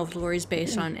know if Laurie's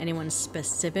based on anyone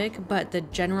specific, but the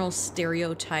general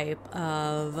stereotype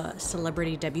of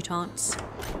celebrity debutantes.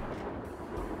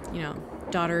 You know,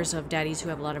 daughters of daddies who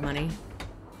have a lot of money.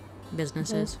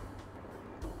 Businesses.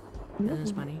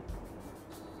 Business money.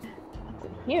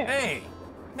 Here. Hey,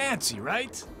 Nancy,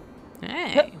 right?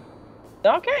 Hey.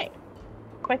 Okay.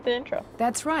 Quite the intro.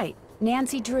 That's right.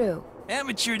 Nancy Drew.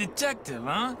 Amateur detective,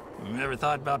 huh? Ever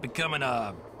thought about becoming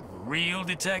a real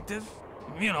detective?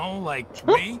 You know, like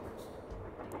me?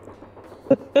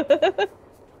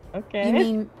 Okay. You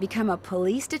mean become a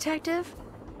police detective?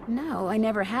 No, I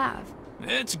never have.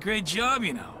 It's a great job,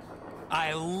 you know.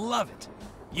 I love it.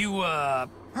 You,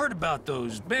 heard about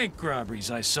those bank robberies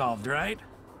I solved, right?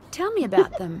 Tell me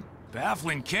about them.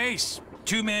 Baffling case.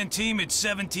 Two-man team at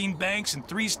 17 banks in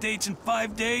 3 states in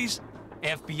 5 days.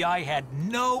 FBI had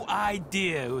no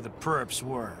idea who the perps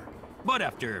were. But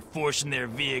after forcing their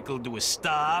vehicle to a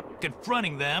stop,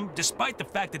 confronting them, despite the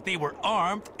fact that they were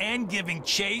armed and giving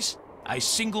chase, I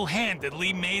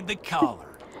single-handedly made the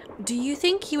collar. Do you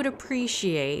think he would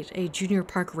appreciate a Junior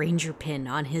Park Ranger pin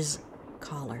on his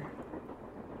collar?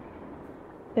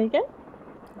 Say again?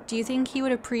 Do you think he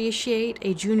would appreciate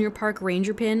a Junior Park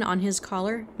Ranger pin on his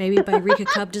collar? Maybe by Rika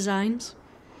Cub Designs?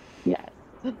 Yes.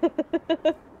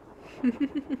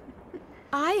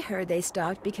 I heard they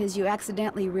stopped because you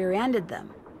accidentally rear-ended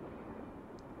them.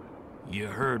 You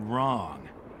heard wrong.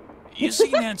 You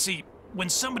see, Nancy, when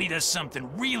somebody does something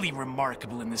really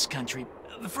remarkable in this country,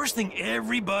 the first thing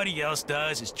everybody else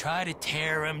does is try to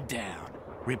tear them down.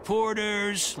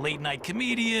 Reporters, late-night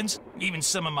comedians, even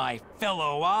some of my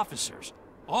fellow officers.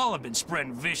 All have been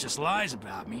spreading vicious lies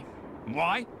about me.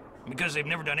 Why? Because they've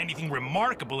never done anything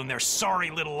remarkable in their sorry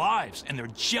little lives, and they're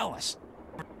jealous.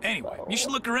 Anyway, you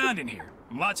should look around in here.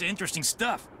 Lots of interesting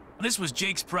stuff. This was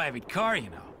Jake's private car, you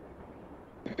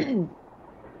know.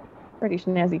 Pretty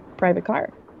snazzy private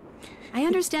car. I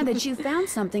understand that you found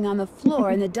something on the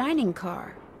floor in the dining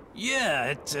car.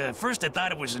 Yeah, at first I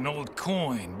thought it was an old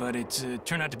coin, but it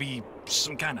turned out to be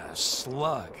some kind of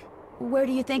slug. Where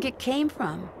do you think it came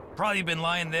from? Probably been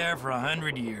lying there for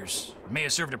 100 years. May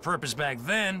have served a purpose back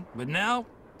then, but now,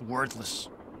 worthless.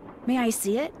 May I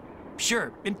see it?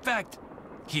 Sure, in fact,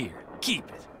 here, keep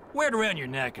it. Wear it around your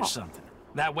neck or something.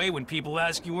 That way, when people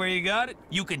ask you where you got it,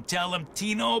 you can tell them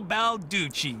Tino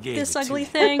Balducci gave This it ugly to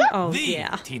you. thing? Oh, The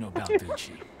yeah. Tino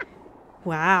Balducci.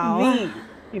 Wow.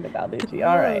 Tino Balducci.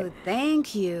 All right. Oh,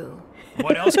 thank you.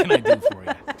 What else can I do for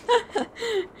you?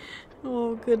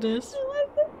 Oh, goodness.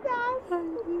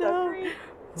 No.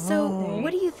 So,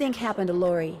 what do you think happened to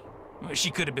Lori? Well,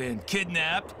 she could have been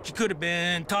kidnapped. She could have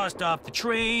been tossed off the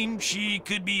train. She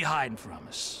could be hiding from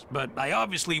us. But I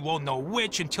obviously won't know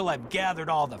which until I've gathered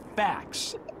all the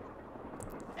facts.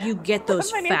 You get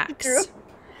those My name's Drew.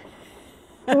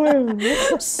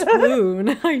 facts.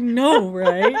 Swoon. I know,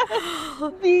 right?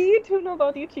 The Tino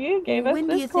Balducci gave us When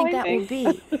do this you think coin that thing. will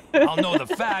be? I'll know the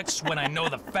facts when I know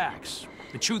the facts.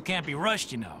 The truth can't be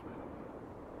rushed, you know.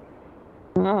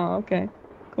 Oh, okay.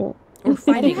 Cool. We're Have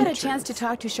finding you had the a chance to truth.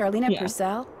 talk to Charlena Yeah.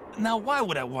 Purcell? Now, why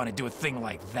would I want to do a thing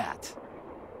like that?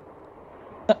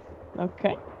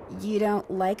 Okay. You don't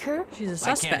like her? She's a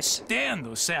I suspect. can't stand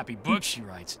those sappy books she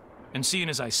writes. And seeing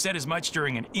as I said as much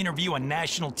during an interview on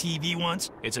national TV once,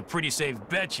 it's a pretty safe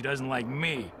bet she doesn't like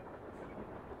me.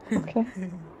 Okay.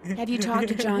 Have you talked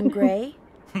to John Gray?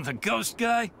 The ghost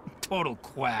guy? Total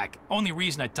quack. Only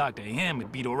reason I talk to him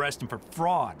would be to arrest him for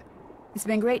fraud. It's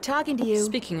been great talking to you.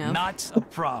 Speaking of Not a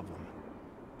problem.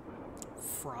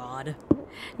 fraud.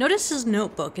 Notice his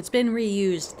notebook. It's been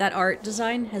reused. That art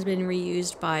design has been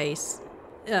reused by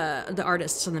the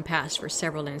artists in the past for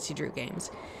several Nancy Drew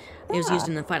games. It was used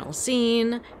in the final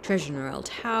scene, Treasure in the Royal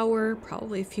Tower,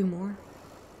 probably a few more.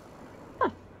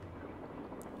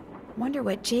 Wonder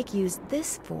what Jake used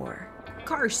this for.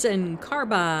 Carson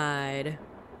Carbide.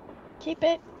 Keep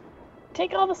it.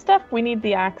 Take all the stuff. We need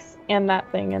the axe and that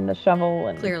thing and the shovel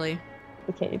and Clearly.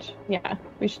 the cage. Yeah,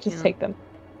 we should just Yeah. take them.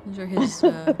 These are his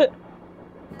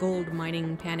gold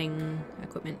mining panning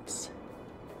equipments.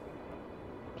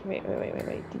 Wait.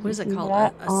 Did What is you it see called?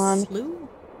 that A on... slough?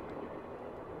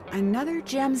 Another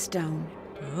gemstone.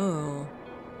 Oh.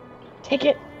 Take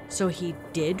it. So he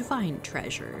did find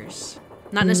treasures.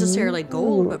 Not necessarily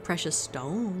gold, but precious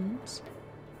stones.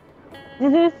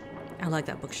 Mm-hmm. I like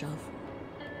that bookshelf.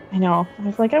 I know. I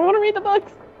was like, I want to read the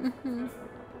books. Mm-hmm.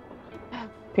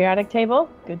 Periodic table.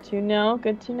 Good to know.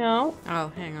 Good to know.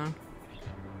 Oh, hang on.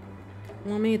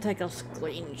 Let me take a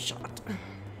screenshot.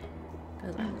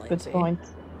 Because I'm lazy. Good point.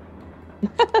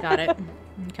 Got it.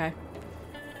 Okay.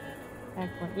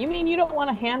 Excellent. You mean you don't want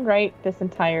to handwrite this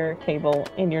entire table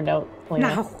in your notes,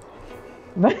 Lena?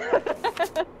 No.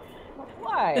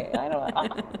 Why? I don't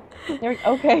know.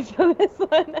 Okay, so this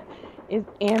one is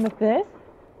amethyst.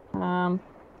 Got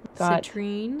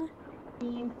Citrine.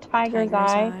 Tiger's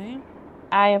eye.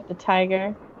 Eye of the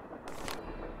tiger.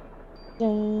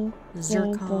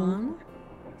 Zircon.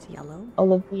 It's yellow.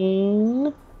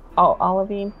 Olivine. Oh,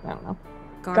 olivine. I don't know.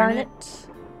 Garnet.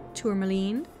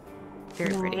 Tourmaline.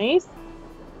 Very pretty. Nice.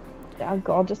 Yeah,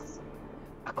 gorgeous.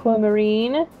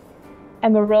 Aquamarine.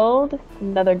 Emerald.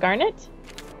 Another garnet.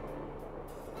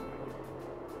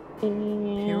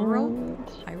 And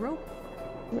Pyro.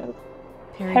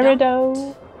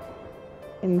 Peridot.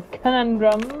 And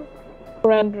conundrum.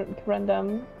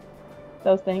 Corundum.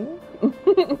 Those things.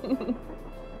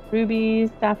 Rubies,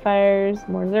 sapphires,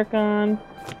 more zircon.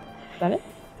 Is that it?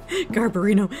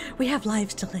 Garbarino, we have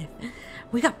lives to live.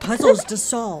 We got puzzles to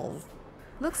solve.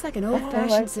 Looks like an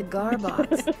old-fashioned cigar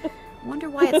box. Wonder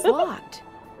why it's locked.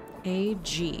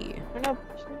 AG. I don't know.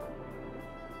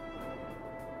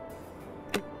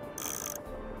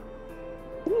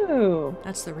 Ooh.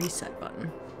 That's the reset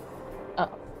button. Oh,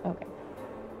 okay.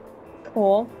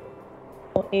 Cool.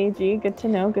 Well, AG, good to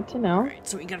know, good to know. Alright,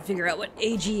 so we gotta figure out what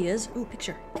AG is. Ooh,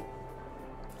 picture.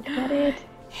 Got it.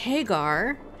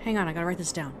 Hagar. Hang on, I gotta write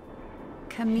this down.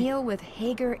 Camille with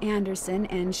Hagar Anderson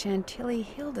and Chantilly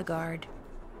Hildegard.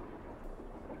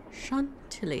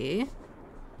 Chantilly.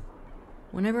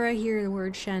 Whenever I hear the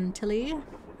word Chantilly,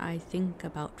 I think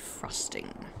about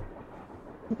frosting.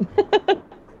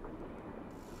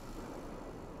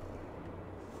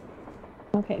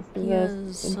 Okay, so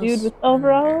there's a dude with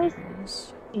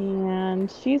overalls,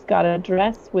 and she's got a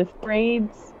dress with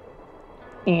braids,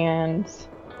 and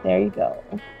there you go.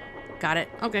 Got it.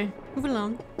 Okay, moving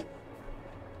along.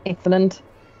 Excellent.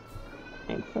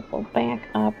 Alright, so we'll back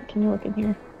up. Can you look in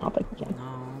here? I'll bet you can.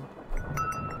 No.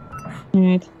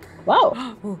 Alright. Whoa!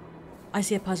 Oh, I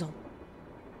see a puzzle.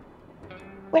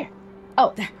 Where?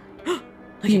 Oh, there.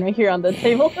 Right here on the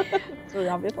table. It's really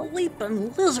obvious.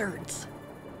 Leaping lizards.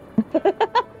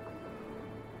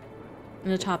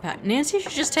 And a top hat. Nancy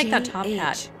should just take that top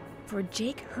hat. For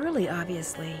Jake Hurley,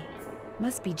 obviously.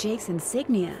 Must be Jake's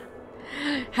insignia.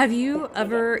 Have you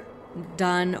ever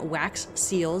done wax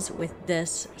seals with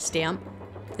this stamp?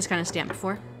 This kind of stamp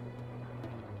before?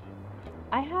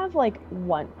 I have like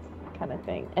once kind of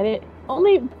thing, and it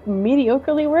only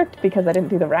mediocrely worked because I didn't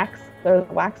do the wax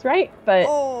right, but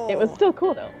it was still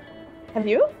cool though. Have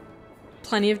you?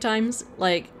 Plenty of times,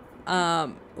 like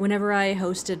whenever I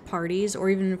hosted parties or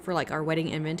even for like our wedding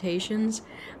invitations,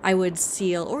 I would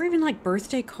seal, or even like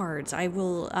birthday cards. I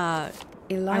will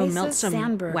melt some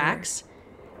Sandberger. wax,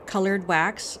 colored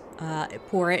wax,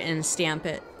 pour it and stamp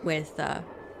it with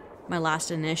my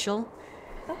last initial.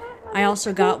 I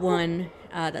also got one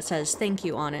that says thank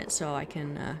you on it, so I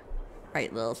can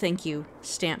write little thank you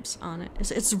stamps on it.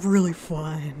 It's really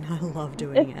fun. I love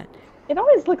doing it. It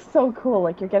always looks so cool,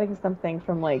 like you're getting something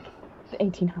from like the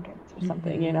 1800s or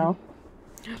something, you know?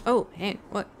 Oh, hey,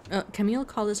 what? Camille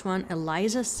called this one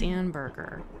Eliza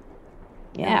Sandberger.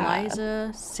 Yeah.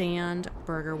 Eliza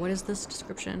Sandberger. What is this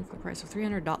description for the price of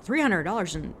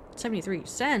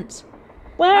 $300.73?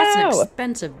 Wow! That's an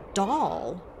expensive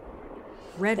doll.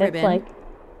 Red ribbon. It's like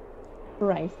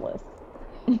priceless.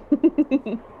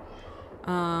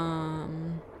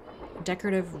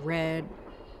 Decorative red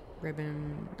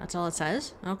ribbon. That's all it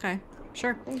says? Okay.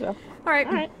 Sure. There you go. Alright.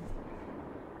 Alright.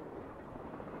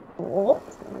 Cool.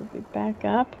 So let me back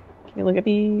up. Can you look at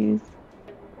these?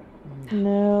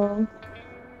 No.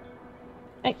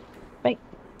 Hey, wait.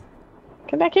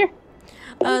 Come back here.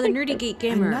 The Nerdy Geek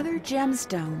Gamer. Another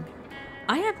gemstone.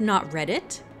 I have not read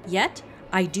it yet.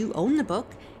 I do own the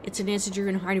book. It's a Nancy Drew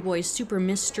and Hardy Boys super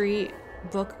mystery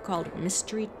book called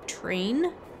Mystery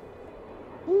Train.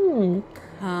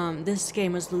 This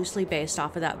game was loosely based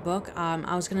off of that book.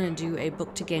 I was gonna do a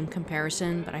book to game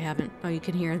comparison, but I haven't. Oh, you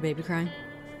can hear the baby crying.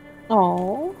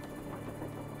 Oh.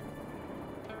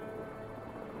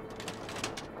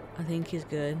 I think he's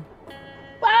good.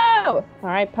 Wow!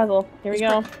 Alright, puzzle. Here we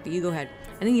go. You go ahead.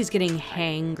 I think he's getting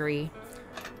hangry.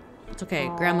 It's okay.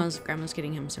 Aww. Grandma's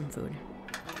getting him some food.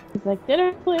 He's like,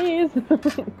 dinner, please.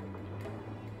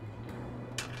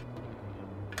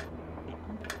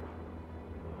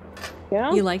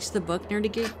 Yeah. You liked the book,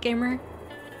 Nerdy Geek Gamer?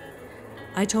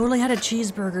 I totally had a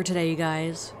cheeseburger today, you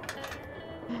guys.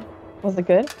 Was it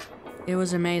good? It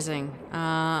was amazing.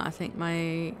 I think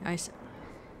I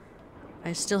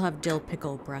still have dill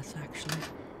pickle breath, actually.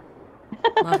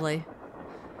 Lovely.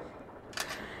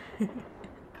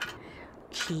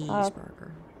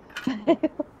 Cheeseburger.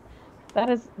 That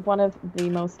is one of the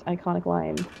most iconic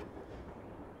lines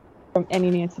from any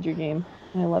Nancy Drew game.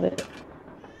 I love it.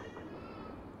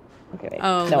 Okay, wait.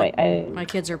 Oh, no, wait. My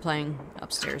kids are playing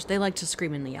upstairs. They like to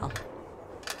scream and yell.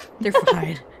 They're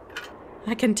fine.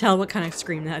 I can tell what kind of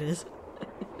scream that is.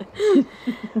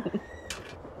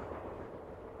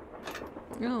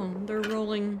 Oh, they're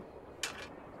rolling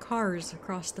cars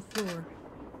across the floor.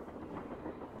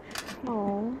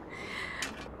 Aww.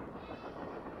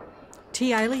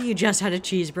 T. Eiley, you just had a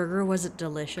cheeseburger. Was it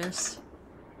delicious?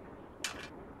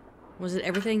 Was it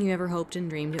everything you ever hoped and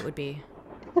dreamed it would be?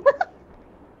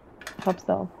 I hope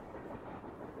so.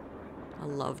 I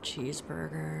love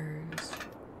cheeseburgers.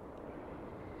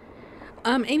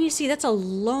 Amy C, that's a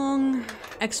long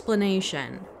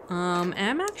explanation. And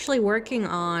I'm actually working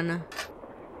on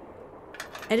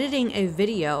editing a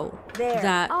video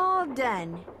all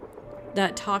done.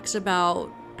 that talks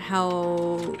about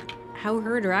how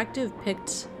Her Interactive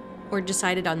picked or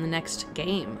decided on the next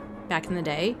game back in the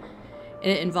day.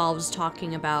 And it involves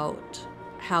talking about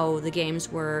how the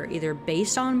games were either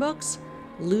based on books,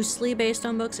 loosely based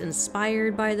on books,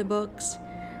 inspired by the books,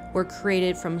 or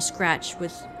created from scratch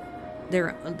with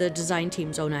the design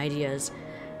team's own ideas.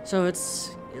 So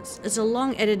it's a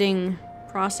long editing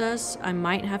process. I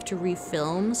might have to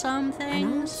refilm some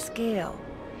things. An old scale.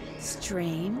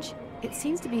 Strange. It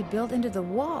seems to be built into the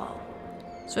wall.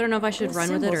 So I don't know if I should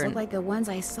run with it or look like the ones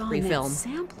I saw in that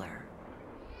sampler.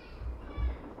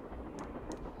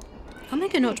 I'll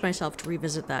make a note to myself to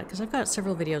revisit that, because I've got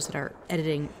several videos that are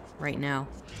editing right now.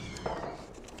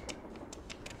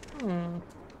 Oh.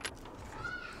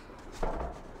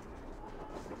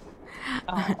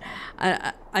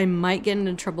 I might get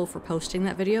into trouble for posting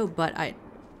that video, but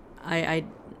I'm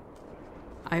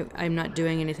not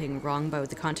doing anything wrong by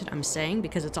the content I'm saying,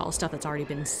 because it's all stuff that's already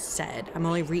been said. I'm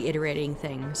only reiterating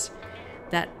things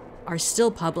that are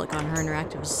still public on Her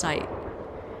Interactive's site.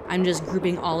 I'm just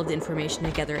grouping all of the information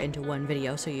together into one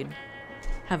video so you'd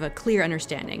have a clear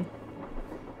understanding.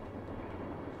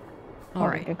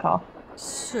 Alright. Good call.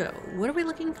 So, what are we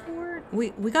looking for?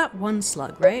 We got one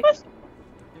slug, right?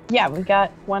 Yeah, we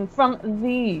got one from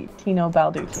the Tino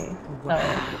Balducci.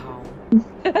 Wow.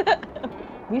 So.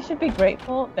 We should be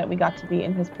grateful that we got to be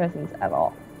in his presence at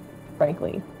all,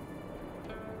 frankly.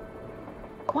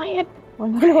 Quiet! I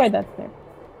wonder why that's there.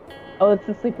 Oh, it's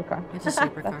a sleeper car. It's a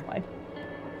sleeper car. That's why.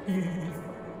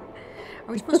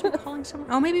 Are we supposed to be calling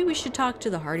someone? Oh, maybe we should talk to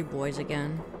the Hardy Boys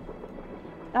again.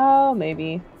 Oh,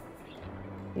 maybe.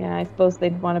 Yeah, I suppose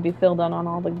they'd want to be filled in on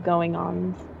all the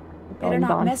going-ons. Better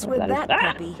not mess with that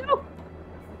puppy. No!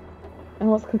 I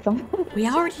almost clicked on. We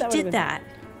already did that.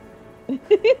 You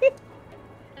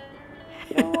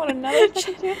don't want another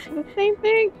second chance for the same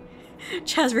thing?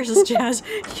 Chaz versus Jazz,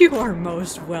 you are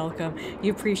most welcome.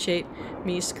 You appreciate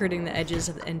me skirting the edges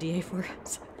of the NDA for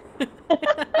us.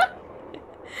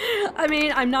 I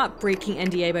mean, I'm not breaking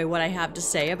NDA by what I have to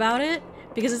say about it,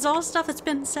 because it's all stuff that's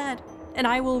been said. And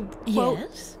I will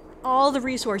quote all the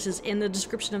resources in the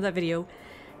description of that video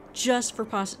just for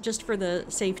the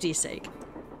safety's sake.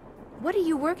 What are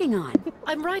you working on?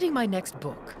 I'm writing my next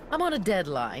book. I'm on a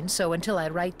deadline, so until I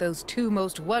write those two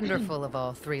most wonderful of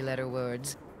all three-letter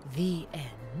words, the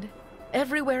end,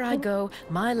 everywhere I go,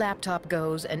 my laptop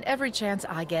goes, and every chance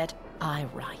I get, I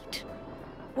write.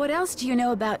 What else do you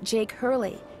know about Jake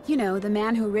Hurley? You know, the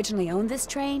man who originally owned this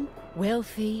train?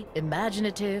 Wealthy,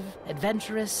 imaginative,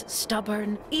 adventurous,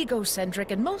 stubborn,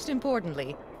 egocentric, and most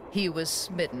importantly, he was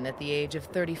smitten at the age of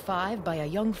 35 by a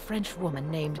young French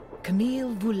woman named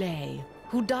Camille Voulet,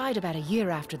 who died about a year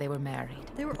after they were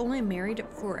married. They were only married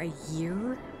for a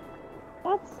year?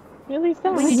 That's really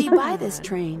sad. When did he buy this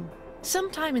train?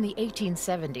 Sometime in the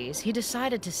 1870s, he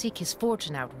decided to seek his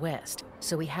fortune out west,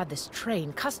 so he had this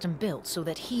train custom built so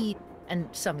that he, and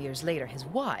some years later his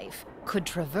wife, could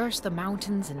traverse the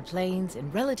mountains and plains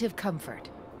in relative comfort.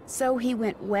 So he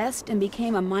went west and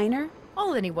became a miner?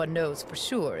 All anyone knows for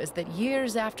sure is that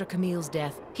years after Camille's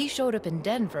death, he showed up in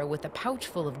Denver with a pouch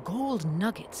full of gold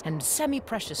nuggets and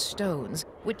semi-precious stones,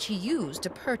 which he used to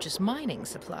purchase mining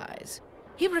supplies.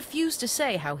 He refused to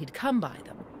say how he'd come by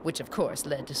them, which of course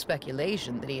led to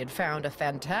speculation that he had found a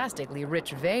fantastically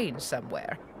rich vein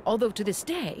somewhere. Although to this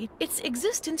day, its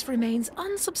existence remains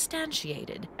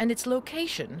unsubstantiated, and its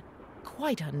location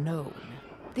quite unknown.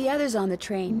 The others on the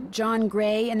train, John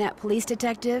Gray and that police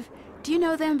detective, do you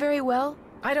know them very well?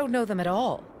 I don't know them at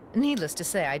all. Needless to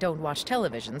say, I don't watch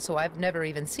television, so I've never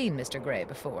even seen Mr. Gray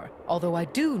before. Although I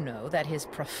do know that his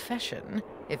profession,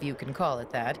 if you can call it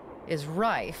that, is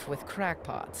rife with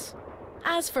crackpots.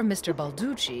 As for Mr.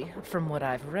 Balducci, from what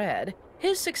I've read,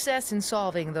 his success in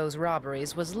solving those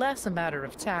robberies was less a matter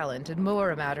of talent and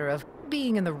more a matter of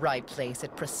being in the right place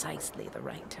at precisely the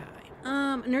right time.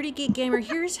 Nerdy Geek Gamer,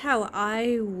 here's how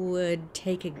I would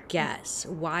take a guess.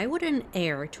 Why would an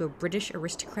heir to a British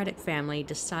aristocratic family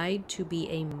decide to be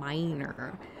a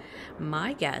miner?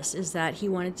 My guess is that he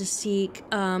wanted to seek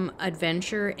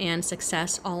adventure and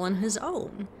success all on his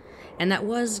own. And that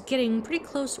was getting pretty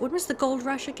close. When was the gold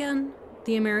rush again?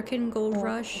 The American gold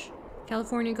rush?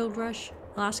 California gold rush?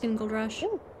 Alaskan gold rush?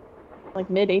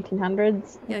 Like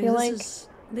mid-1800s, I feel like.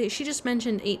 She just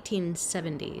mentioned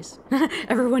 1870s.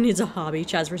 Everyone needs a hobby.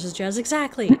 Chaz versus Jazz.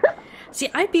 Exactly. See,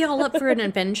 I'd be all up for an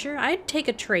adventure. I'd take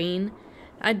a train.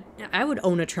 I would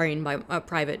own a train, by a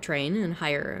private train, and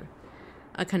hire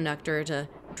a conductor to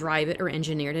drive it or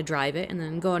engineer to drive it, and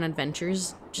then go on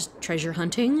adventures, just treasure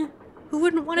hunting. Who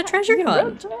wouldn't want a treasure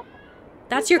hunt?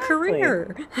 That's your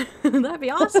career. That'd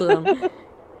be awesome.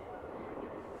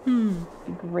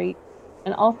 Great.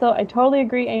 And also, I totally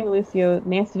agree, Amy Lucio,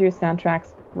 Nancy Drew's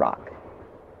soundtracks rock.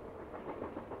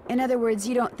 In other words,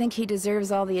 you don't think he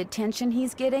deserves all the attention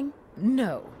he's getting?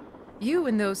 No. You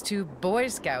and those two Boy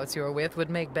Scouts you're with would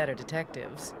make better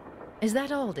detectives. Is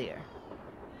that all, dear?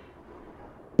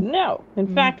 No.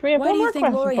 In fact, we have Why one do more you think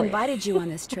question Lori for you. invited you on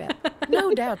this trip?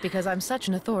 No doubt because I'm such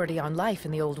an authority on life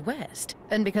in the Old West,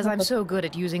 and because I'm so good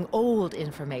at using old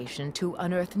information to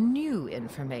unearth new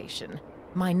information.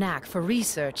 My knack for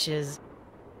research is,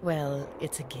 well,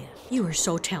 it's a gift. You are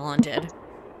so talented.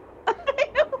 I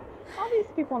know. All these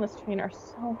people on this train are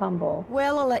so humble.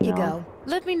 Well, I'll let you go.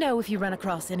 Let me know if you run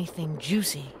across anything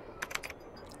juicy.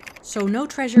 So no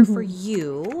treasure for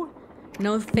you.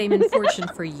 No fame and fortune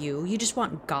for you. You just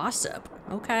want gossip.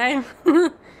 Okay.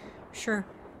 Sure.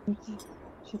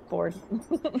 She's bored.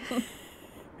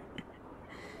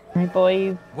 Alright,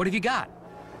 boys. What have you got?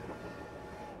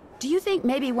 Do you think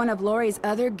maybe one of Lori's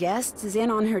other guests is in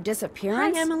on her Hi,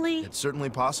 disappearance? Emily. It's certainly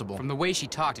possible. From the way she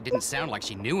talked, it didn't sound like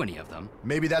she knew any of them.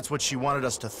 Maybe that's what she wanted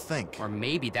us to think. Or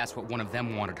maybe that's what one of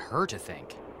them wanted her to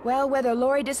think. Well, whether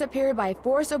Lori disappeared by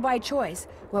force or by choice,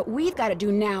 what we've got to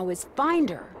do now is find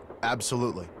her.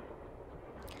 Absolutely.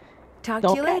 Talk to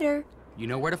you Okay. later. You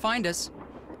know where to find us.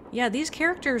 Yeah, these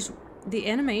characters, the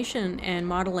animation and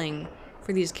modeling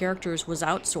for these characters was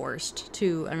outsourced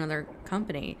to another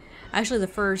company. Actually, the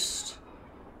first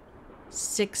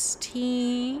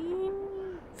 16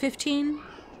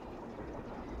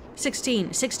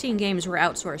 games were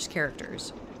outsourced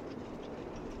characters.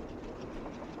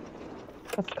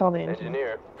 Let's call the engineer.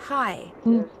 Engineer, Hi.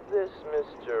 is this Miss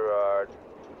Gerard?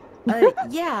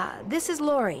 Yeah, this is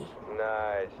Lori.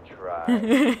 Nice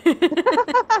try.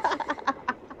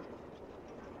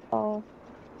 Oh,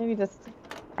 maybe just...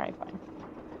 Alright, fine.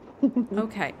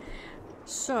 Okay,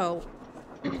 so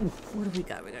what have we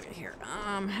got? We got here.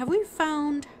 Have we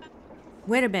found?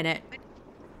 Wait a minute.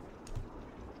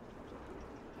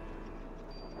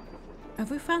 Have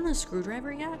we found the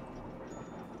screwdriver yet?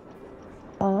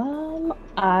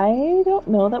 I don't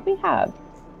know that we have.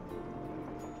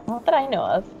 Not that I know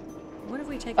of. What have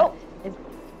we taken? Oh, it's...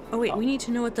 Oh wait, we need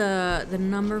to know what the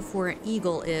number for an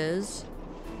eagle is.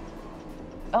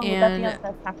 Oh, would that And- be on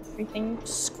the tapestry thing?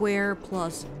 Square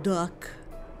plus duck.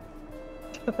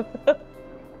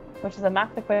 Which is a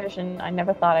math equation I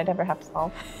never thought I'd ever have to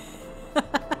solve.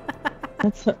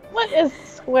 What is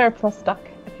square plus duck,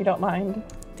 if you don't mind?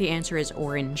 The answer is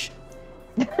orange.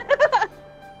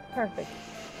 Perfect.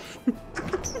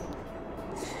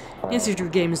 Answer to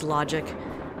game's logic.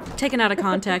 Taken out of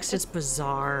context, it's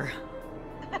bizarre.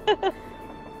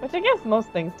 Which I guess most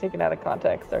things taken out of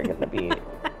context are going to be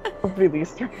really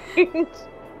strange.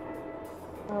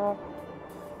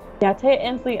 Yeah, Taya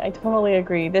Ansley, I totally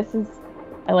agree.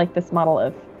 I like this model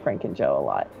of Frank and Joe a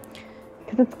lot.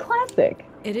 Because it's classic.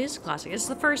 It is classic. It's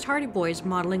the first Hardy Boys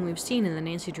modeling we've seen in the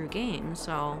Nancy Drew game,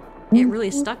 so it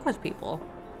really stuck with people.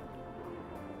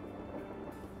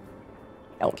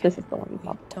 Oh, this is the one you We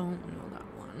saw. don't know that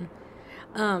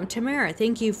one. Tamara,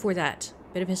 thank you for that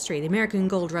bit of history. The American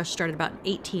Gold Rush started about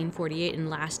 1848 and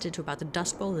lasted to about the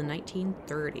Dust Bowl of the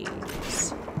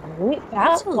 1930s. Wait,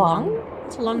 That's that a long?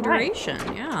 It's a long duration,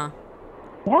 yeah.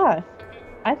 Yeah.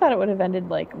 I thought it would have ended,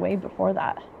 like, way before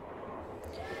that.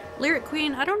 Lyric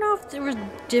Queen, I don't know if there were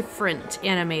different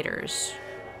animators.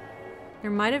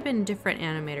 There might have been different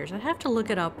animators. I'd have to look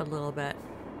it up a little bit.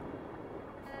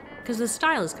 Because the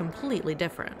style is completely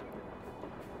different.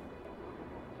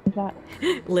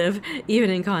 that? Live, even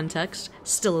in context,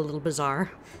 still a little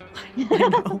bizarre. I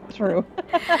know. True.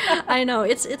 I know.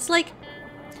 It's like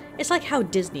how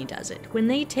Disney does it. When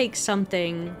they take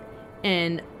something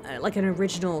and like an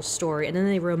original story and then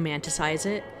they romanticize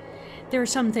it, there are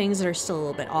some things that are still a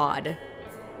little bit odd.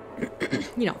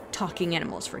 You know, talking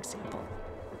animals, for example.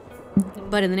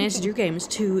 But in the Nancy Drew games,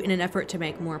 too, in an effort to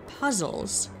make more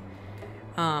puzzles,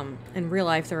 in real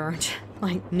life there aren't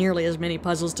like nearly as many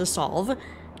puzzles to solve,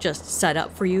 just set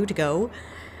up for you to go.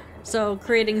 So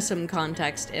creating some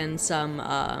context and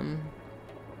some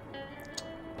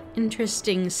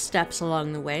interesting steps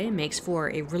along the way makes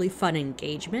for a really fun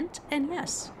engagement. And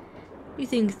yes, you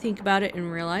think about it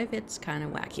in real life, it's kind of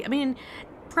wacky. I mean,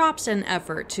 props and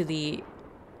effort to the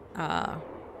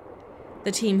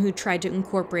team who tried to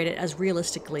incorporate it as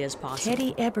realistically as possible.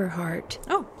 Teddy Eberhardt.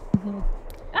 Oh.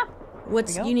 Ah,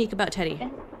 What's unique about Teddy?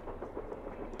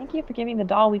 thank you for giving the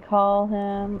doll we call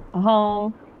him a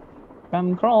home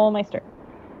from Krollmeister.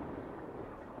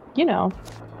 You know.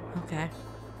 Okay.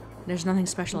 There's nothing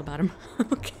special about him.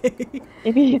 Okay.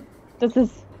 Maybe does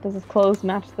his clothes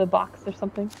match the box or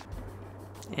something?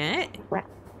 Eh? Rat.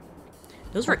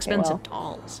 Those were Okay, expensive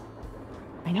well. dolls.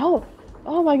 I know.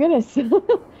 Oh my goodness.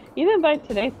 Even by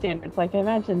today's standards, like I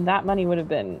imagine that money would have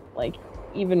been like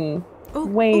even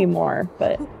way more.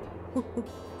 But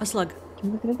a slug. Can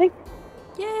you look at the thing?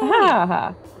 Yay!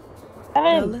 Aha!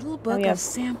 A little book we have of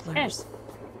samplers.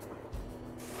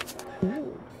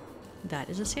 Ooh, That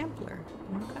is a sampler.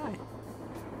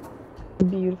 Okay.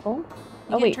 beautiful. You Oh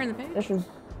can't wait, turn the page? this is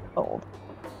old.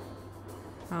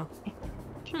 Oh.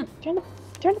 Turn the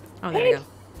Oh, there we go.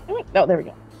 Oh, there we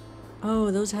go.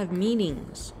 Oh, those have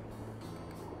meanings.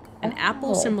 An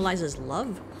apple symbolizes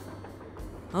love.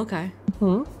 Okay.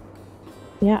 Hmm.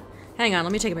 Yeah. Hang on,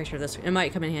 let me take a picture of this. It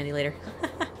might come in handy later.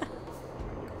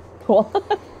 Cool.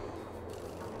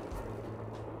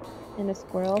 And a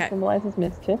squirrel symbolizes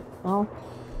mischief. Oh.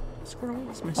 Squirrel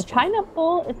is A mischief.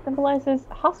 pineapple, it symbolizes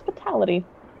hospitality.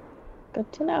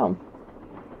 Good to know.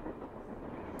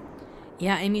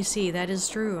 Yeah, and you see, that is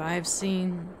true. I've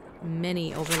seen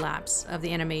many overlaps of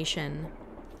the animation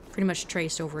pretty much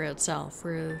traced over itself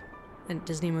for the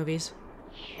Disney movies.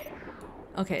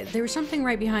 Okay, there was something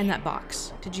right behind that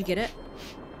box. Did you get it?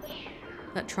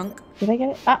 That trunk? Did I get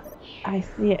it? Ah, I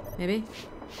see it. Maybe?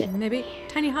 Maybe?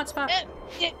 Tiny hotspot?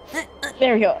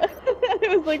 There we go.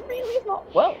 It was like really small.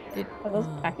 Whoa. Are those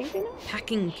packing peanuts?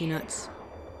 Packing peanuts.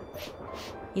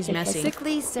 He's If messy. a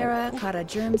sickly Sarah caught a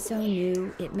germ so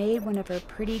new, it made one of her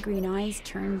pretty green eyes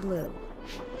turn blue.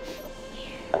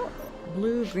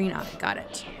 Blue, green eye. Got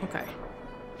it. Okay.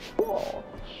 Cool.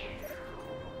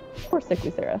 Poor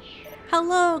sickly Sarah.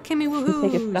 Hello, Kimmy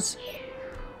Take his Woohoos. stuff.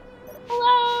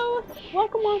 Hello.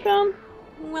 Welcome, welcome.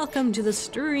 Welcome to the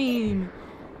stream.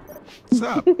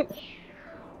 Sup?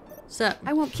 Sup?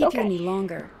 I won't keep you any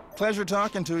longer. Pleasure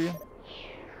talking to you.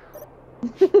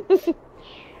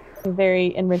 A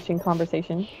very enriching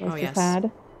conversation Oh, we yes.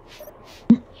 had.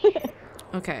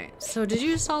 Okay, so did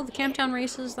you solve the Camptown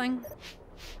races thing?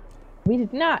 We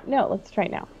did not. No, let's try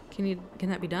it now. Can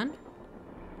that be done?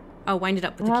 Oh, wind it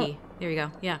up with the key. There you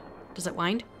go. Yeah. Does it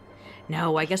wind?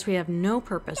 No, I guess we have no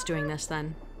purpose doing this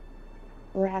then.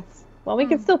 Rats. Well, we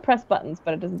can still press buttons,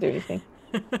 but it doesn't do anything.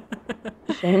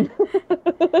 Shame.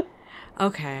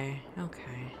 Okay.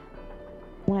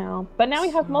 Wow. But now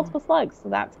we have multiple slugs, so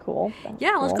that's cool.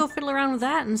 Yeah, let's go fiddle around with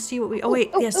that and see what we... Oh,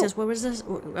 wait. Yes. What was this?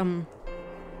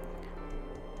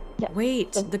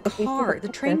 Wait. The car. The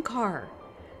train car.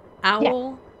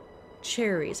 Owl.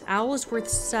 Cherries. Owl is worth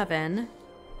 7.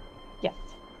 Yes.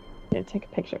 I'm going to take a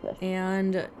picture of this.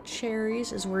 And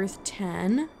cherries is worth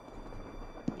 10.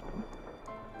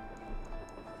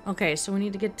 Okay, so we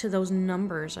need to get to those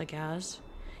numbers, I guess.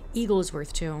 Eagle is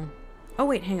worth 2. Oh,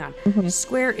 wait, hang on.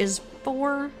 Square is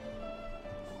 4.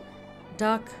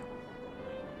 Duck.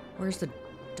 Where's the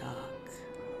duck?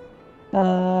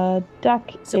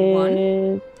 Duck is... it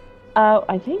 1? Oh,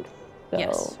 I think so.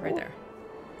 Yes, right there.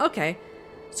 Okay.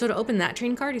 So to open that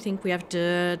train car, do you think we have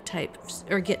to type...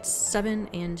 or get 7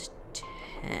 and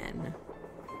 10?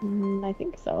 I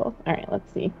think so. All right,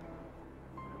 let's see.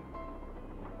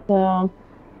 So...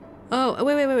 Oh,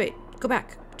 wait. Go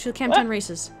back to the Camptown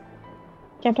races.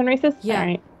 Camptown races?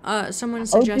 Yeah. All right.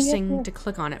 Someone's suggesting to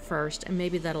click on it first, and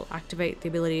maybe that'll activate the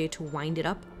ability to wind it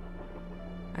up.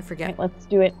 I forget. Right, let's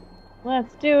do it.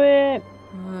 Let's do it.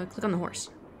 Click on the horse.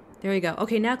 There you go.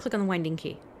 Okay, now click on the winding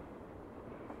key.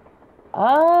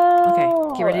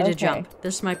 Oh. Okay, get ready to jump.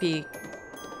 This might be...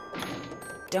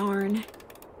 Darn.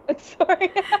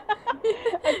 Sorry.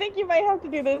 I think you might have to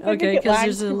do this. Okay, because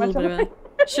there's a little bit of a...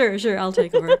 Sure, I'll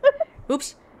take over.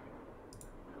 Oops.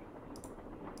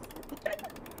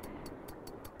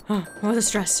 Oh, the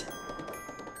stress.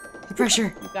 The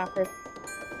pressure. You got her.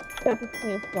 Got this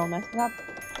clean skill messed up.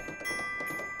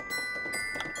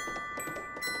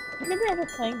 I remember ever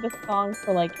playing this song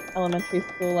for like elementary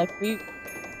school, like we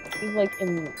like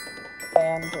in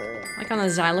band or Like on a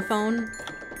xylophone?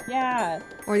 yeah.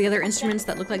 Or the other instruments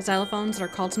that look like xylophones that are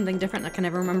called something different that I can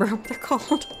never remember what they're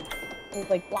called. It was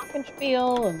like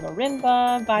glockenspiel and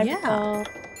marimba, vibraphone.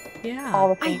 Yeah.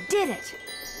 All the I things. did it!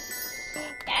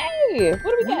 Hey, what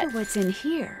do we Wonder get? what's in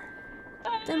here.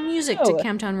 The music to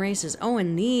Camptown Races. Oh,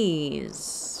 and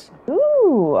these.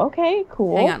 Ooh, okay,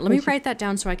 cool. Hang on, let me write that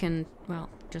down so I can, well,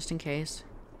 just in case.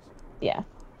 Yeah.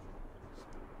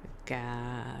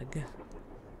 Gag.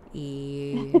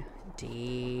 E.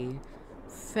 D.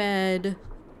 Fed.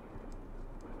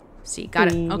 C.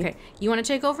 Got it. Okay. You want to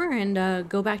take over and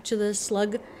go back to the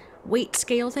slug weight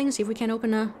scale thing? See if we can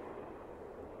open a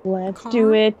Let's car?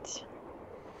 do it.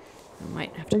 We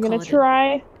might have to We're call gonna it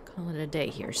try. call it a day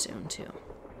here soon, too.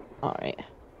 Alright.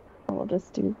 We'll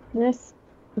just do this.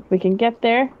 If we can get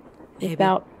there Maybe.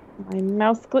 without my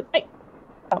mouse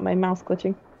without my mouse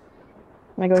glitching.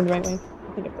 Am I going the right way? I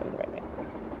think I'm going the right way.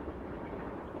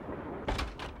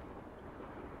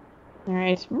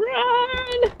 Alright.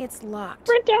 Run! It's locked.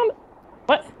 Sprint down!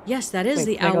 What? Yes, that is Wait,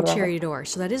 the can I go owl the wrong cherry way? door.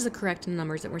 So that is the correct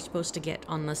numbers that we're supposed to get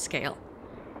on the scale.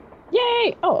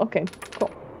 Yay! Oh, okay.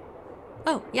 Cool.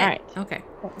 Oh, yeah. Alright. Okay.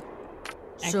 Cool.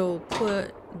 So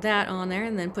put that on there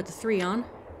and then put the 3 on.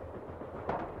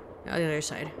 The other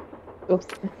side. Oops.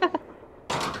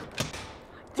 That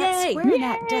Yay! square in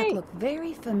that deck look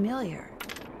very familiar.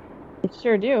 It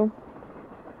sure do.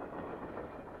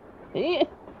 Eh,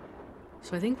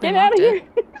 So I think we Get out locked of here!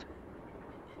 it.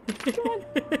 Come on.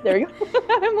 There we go.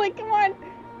 I'm like, come on.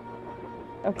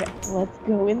 Okay, let's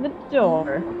go in the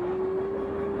door.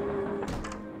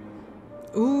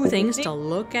 Ooh, things to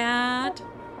look at.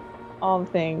 All the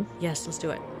things. Yes, let's do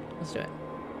it. Let's do it.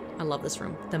 I love this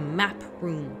room. The map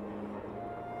room.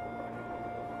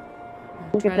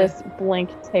 Look Try at to- this blank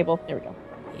table. There we go.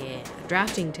 Yeah,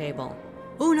 drafting table.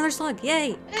 Ooh, another slug.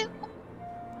 Yay!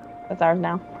 That's ours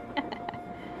now.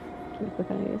 Can you click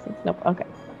on any of these things? Nope. Okay.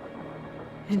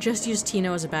 And just use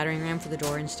Tino as a battering ram for the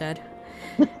door instead.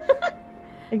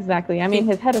 Exactly. I mean,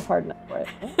 his head is hard enough for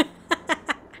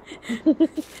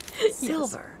it.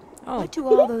 Silver. Oh. What do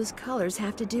all those colors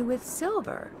have to do with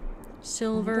silver?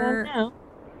 Silver, Don't know.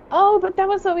 Oh, but that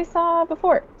was what we saw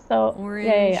before. So orange,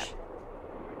 yeah.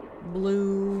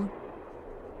 blue,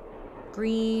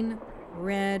 green,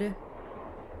 red,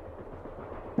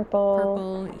 Purple.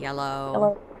 purple, yellow.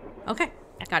 Yellow. Okay,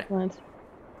 got it. Excellent.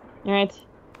 All right.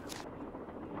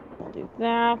 We'll do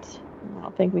that. I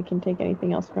don't think we can take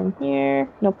anything else from here.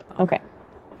 Nope. Okay.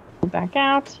 Back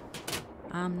out.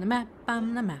 I'm the map,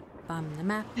 I'm the map, I'm the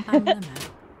map, I'm the map.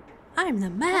 I'm the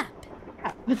map!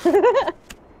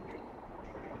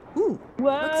 Ooh,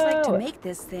 Whoa. Looks like to make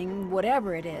this thing,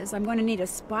 whatever it is, I'm going to need a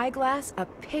spyglass, a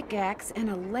pickaxe, and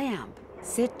a lamp.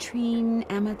 Citrine,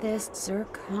 amethyst,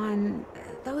 zircon,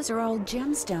 those are all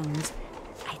gemstones,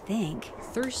 I think.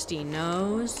 thirsty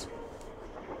nose.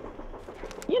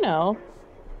 You know,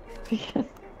 because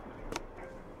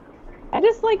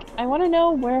I want to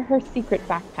know where her secret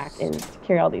backpack is to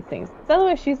carry all these things. So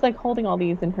otherwise, she's like holding all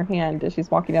these in her hand as she's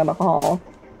walking down the hall.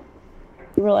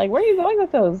 We were like, where are you going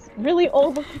with those really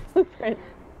old looking blueprints?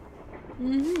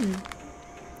 Mm-hmm.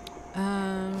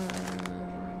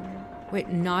 Wait,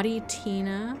 Naughty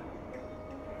Tina?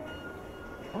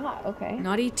 Ah, okay.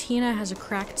 Naughty Tina has a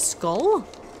cracked skull?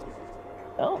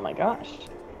 Oh my gosh.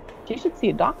 She should see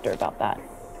a doctor about that.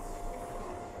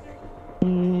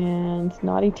 And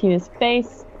Naughty Tina's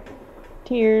face.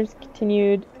 Tears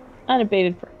continued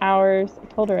unabated for hours. I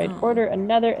told her I'd order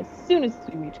another as soon as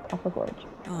we reach Copper Gorge.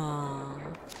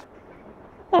 Aww.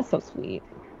 That's so sweet.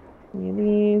 Any of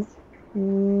these?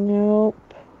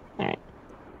 Nope. Alright.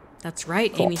 That's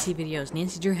right, Cool. Amy C Videos.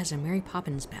 Nancy Drew has a Mary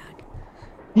Poppins bag.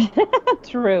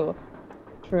 True.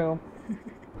 True.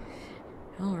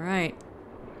 Alright.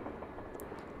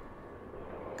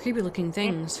 Creepy looking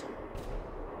things.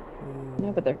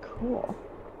 Yeah, but they're cool.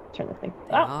 Turn the thing.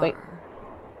 They Oh, wait. are.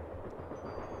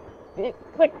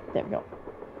 Click. There we go.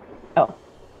 Oh,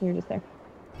 you're just there.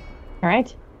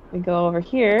 Alright. We go over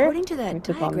here. According to We that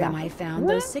click on diagram that. I found,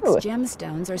 those 6 Woo!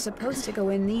 gemstones are supposed to go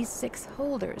in these 6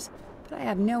 holders, but I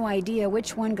have no idea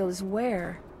which one goes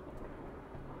where.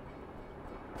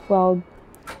 Well,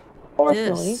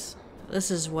 fortunately.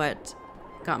 This is what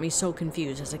got me so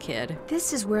confused as a kid.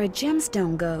 This is where a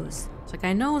gemstone goes. It's like,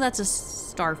 I know that's a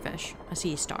starfish, a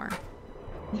sea star.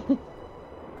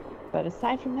 But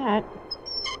aside from that.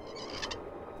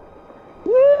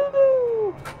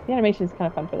 Woo! The animation is kind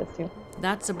of fun for this too.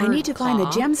 That's a bird I need to find the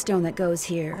claw. gemstone that goes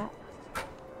here.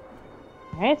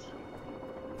 Alright.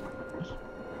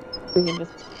 We can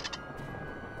just...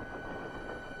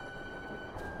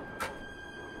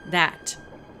 That.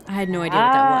 I had no idea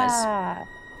what that was. Ah.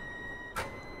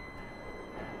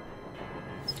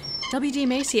 WD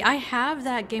Macy, I have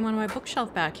that game on my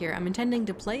bookshelf back here. I'm intending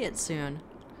to play it soon.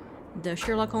 The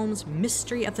Sherlock Holmes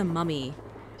Mystery of the Mummy.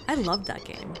 I love that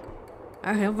game.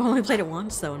 I've only played it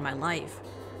once, though, in my life.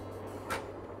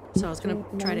 So I was going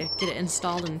to try to get it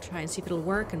installed and try and see if it'll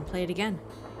work and play it again.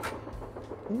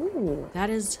 Ooh. That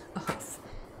is a hoof.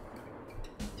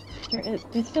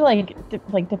 These feel like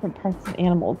different parts of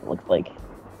animals, it looks like.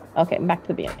 Okay, back to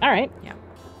the beginning. Alright. Yeah.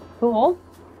 Cool.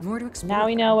 More to explore. Now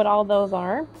we know what all those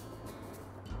are.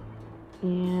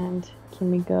 And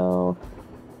can we go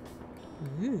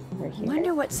over here?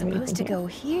 Wonder what's What do you supposed to think go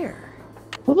here.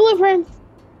 Blueprints!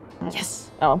 Yes.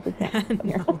 Oh, we can't come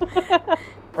here.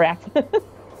 Rat. Okay,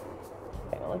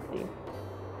 well, let's see.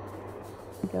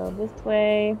 Go this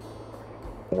way.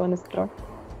 Go in this door.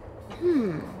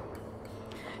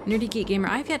 Nerdy Geek Gamer,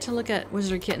 I've yet to look at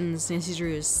Wizard Kitten's Nancy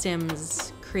Drew's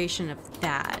Sims creation of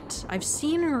that. I've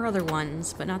seen her other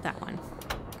ones, but not that one.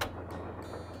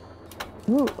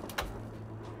 Ooh.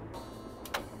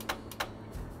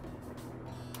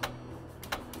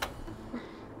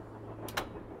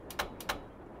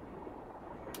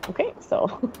 Okay,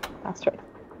 so that's right.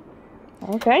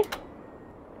 Okay.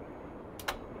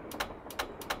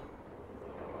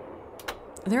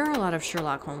 There are a lot of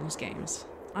Sherlock Holmes games.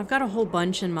 I've got a whole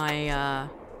bunch in my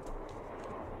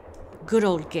Good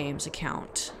Old Games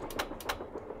account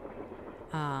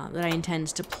that I intend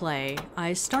to play.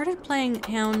 I started playing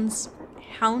Hounds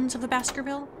of the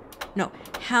Baskerville? No,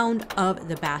 Hound of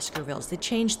the Baskervilles. They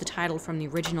changed the title from the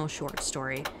original short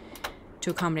story to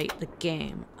accommodate the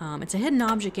game. It's a hidden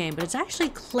object game, but it's actually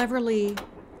cleverly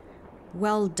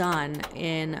well done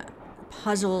in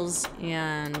puzzles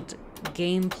and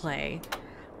gameplay.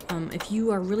 If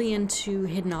you are really into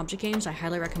hidden object games, I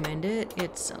highly recommend it.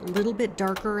 It's a little bit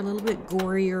darker, a little bit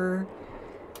gorier,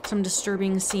 some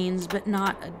disturbing scenes, but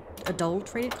not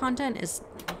adult-rated content.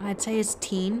 I'd say it's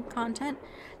teen content.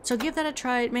 So give that a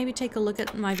try. Maybe take a look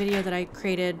at my video that I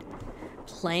created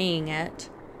playing it.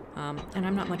 And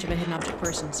I'm not much of a hidden object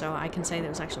person, so I can say that it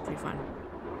was actually pretty fun.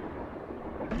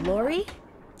 Lori?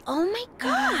 Oh my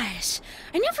gosh!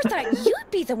 I never thought you'd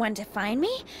be the one to find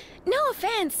me. No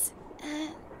offense.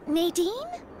 Nadine?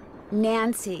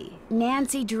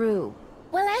 Nancy Drew.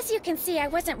 Well, as you can see, I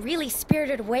wasn't really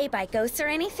spirited away by ghosts or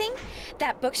anything.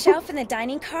 That bookshelf in the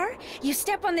dining car, you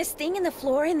step on this thing in the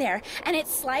floor in there, and it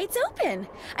slides open.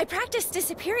 I practiced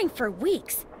disappearing for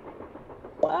weeks.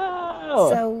 Wow.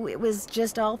 So it was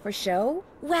just all for show?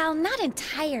 Well, not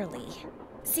entirely.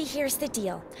 See, here's the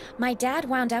deal. My dad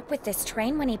wound up with this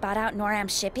train when he bought out Noram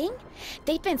Shipping.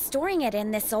 They'd been storing it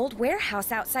in this old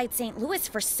warehouse outside St. Louis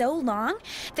for so long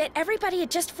that everybody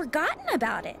had just forgotten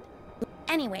about it.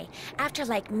 Anyway, after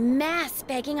like mass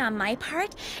begging on my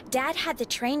part, Dad had the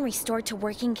train restored to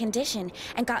working condition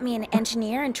and got me an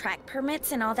engineer and track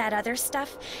permits and all that other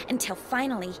stuff until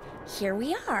finally, here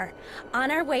we are,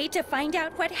 on our way to find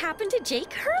out what happened to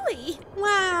Jake Hurley.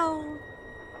 Wow!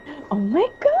 Oh my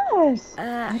gosh!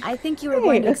 I think you were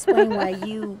going to explain why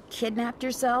you kidnapped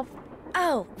yourself.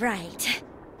 Oh, right.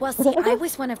 Well, see, I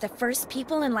was one of the first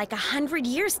people in like 100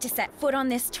 years to set foot on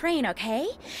this train, okay?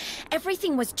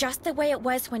 Everything was just the way it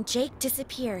was when Jake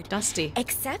disappeared. Dusty.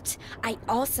 Except I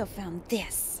also found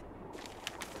this.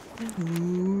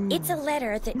 It's a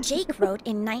letter that Jake wrote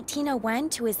in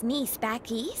 1901 to his niece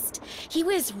back east. He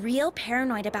was real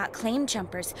paranoid about claim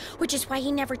jumpers, which is why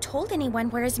he never told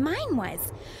anyone where his mine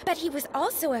was. But he was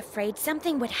also afraid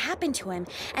something would happen to him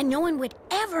and no one would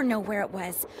ever know where it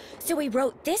was. So he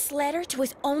wrote this letter to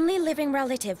his only living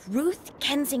relative, Ruth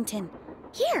Kensington.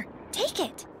 Here, take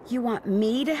it. You want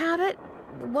me to have it?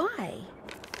 Why?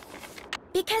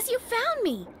 Because you found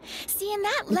me. See, in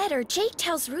that letter, Jake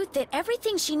tells Ruth that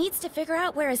everything she needs to figure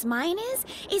out where his mine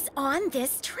is on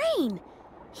this train.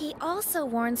 He also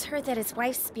warns her that his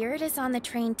wife's spirit is on the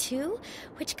train too,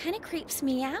 which kind of creeps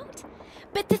me out.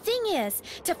 But the thing is,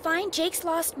 to find Jake's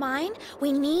lost mine,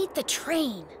 we need the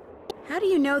train. How do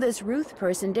you know this Ruth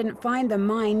person didn't find the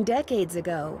mine decades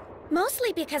ago?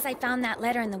 Mostly because I found that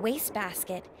letter in the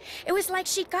wastebasket. It was like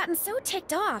she'd gotten so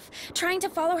ticked off, trying to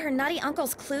follow her nutty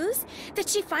uncle's clues, that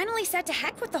she finally said to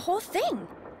heck with the whole thing.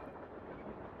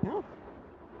 Oh.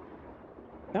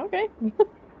 Okay.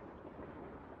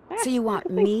 So you want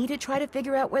me to try to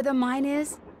figure out where the mine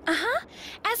is? Uh-huh.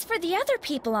 As for the other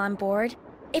people on board,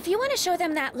 If you want to show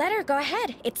them that letter, go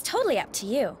ahead. It's totally up to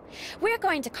you. We're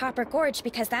going to Copper Gorge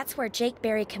because that's where Jake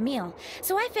buried Camille,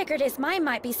 so I figured his mine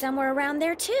might be somewhere around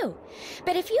there too.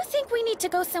 But if you think we need to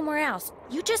go somewhere else,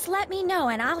 you just let me know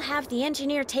and I'll have the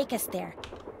engineer take us there.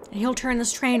 And he'll turn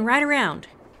this train right around.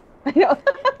 I know.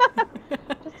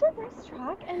 Just reverse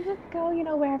track and just go,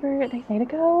 wherever they say to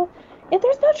go. If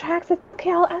there's no tracks, it's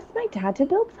okay. I'll ask my dad to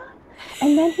build some.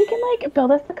 And then he can,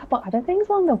 build us a couple other things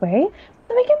along the way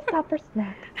so we can stop for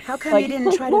snacks. How come you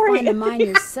didn't try to find a mine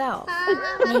yourself?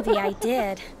 Maybe I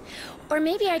did. Or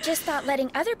maybe I just thought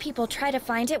letting other people try to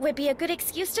find it would be a good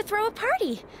excuse to throw a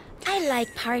party. I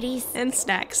like parties. And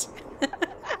snacks.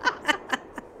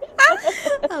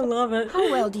 I love it.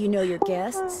 How well do you know your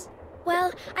guests?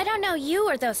 Well, I don't know you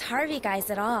or those Harvey guys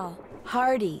at all.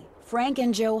 Hardy. Frank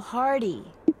and Joe Hardy.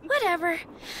 Whatever.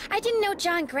 I didn't know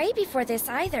John Gray before this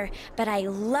either, but I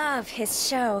love his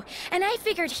show, and I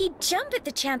figured he'd jump at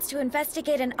the chance to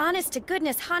investigate an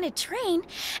honest-to-goodness haunted train,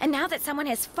 and now that someone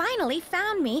has finally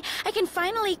found me, I can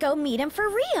finally go meet him for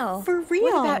real. For real?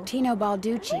 What about Tino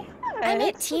Balducci? I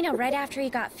met Tino right after he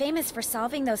got famous for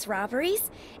solving those robberies.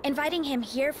 Inviting him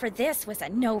here for this was a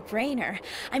no-brainer.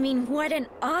 I mean, what an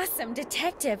awesome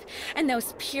detective. And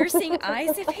those piercing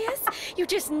eyes of his, you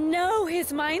just know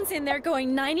his mind's in there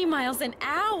going 90 miles an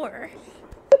hour.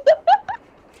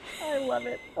 I love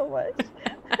it so much.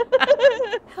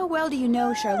 How well do you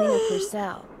know Charlena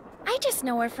Purcell? I just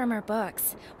know her from her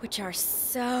books, which are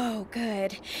so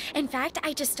good. In fact,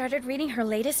 I just started reading her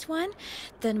latest one,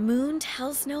 The Moon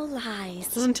Tells No Lies.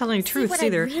 Doesn't tell any truths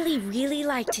either. What I really, really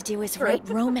like to do is write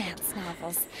romance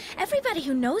novels. Everybody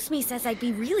who knows me says I'd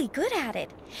be really good at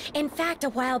it. In fact, a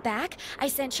while back, I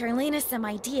sent Charlena some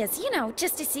ideas,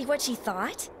 just to see what she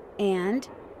thought. And?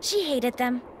 She hated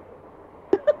them.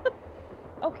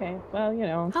 Okay,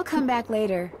 well, I'll come back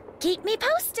later. Keep me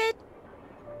posted.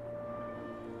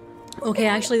 Okay,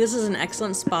 actually, this is an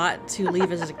excellent spot to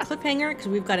leave as a cliffhanger because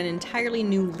we've got an entirely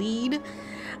new lead.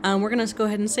 We're going to go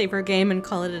ahead and save our game and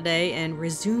call it a day and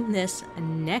resume this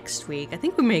next week. I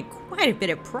think we made quite a bit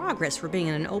of progress for being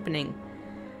in an opening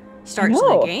start to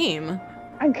the game.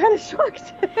 I'm kind of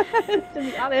shocked, to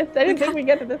be honest. I didn't think we'd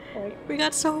get to this point. We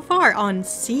got so far on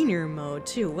senior mode,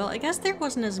 too. Well, I guess there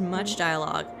wasn't as much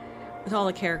dialogue with all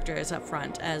the characters up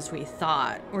front as we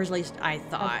thought, or at least I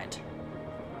thought.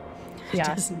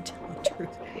 Yeah. It doesn't tell the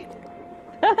truth either.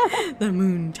 The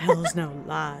moon tells no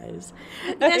lies.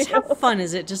 Guys, how fun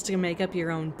is it just to make up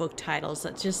your own book titles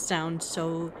that just sound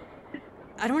so,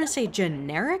 I don't want to say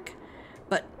generic,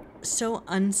 but so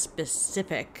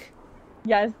unspecific?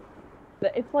 Yes.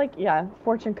 It's like,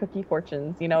 fortune cookie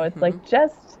fortunes, it's like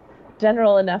just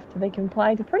general enough that they can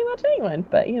apply to pretty much anyone.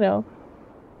 But,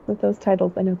 with those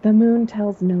titles, I know The Moon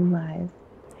Tells No Lies.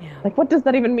 Yeah. Like, what does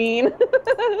that even mean?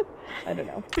 I don't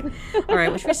know. All right,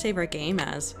 what should we save our game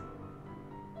as?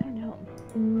 I don't know.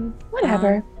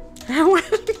 Whatever.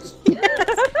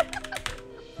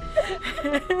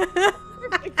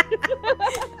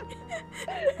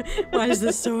 Why is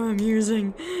this so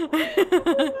amusing?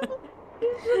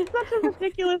 He's just such a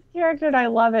ridiculous character, and I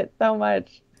love it so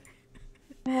much.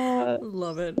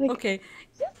 Love it. Okay.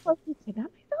 Just let me kidnap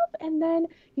myself, and then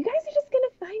you guys are just gonna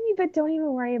find me, but don't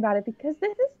even worry about it because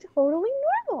this is totally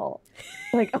normal.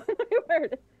 Like, oh my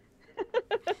word.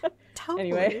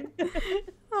 Totally. Anyway.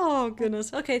 Oh,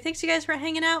 goodness. Okay, thanks you guys for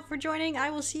hanging out, for joining.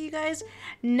 I will see you guys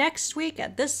next week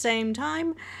at this same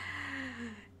time.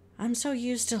 I'm so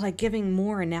used to, giving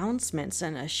more announcements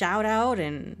and a shout-out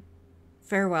and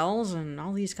farewells and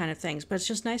all these kind of things. But it's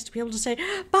just nice to be able to say,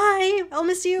 bye, I'll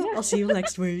miss you. Yeah. I'll see you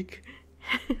next week.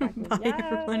 Bye,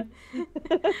 everyone.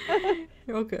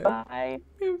 Okay. Bye.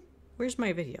 Where's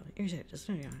my video? Here's it. Just,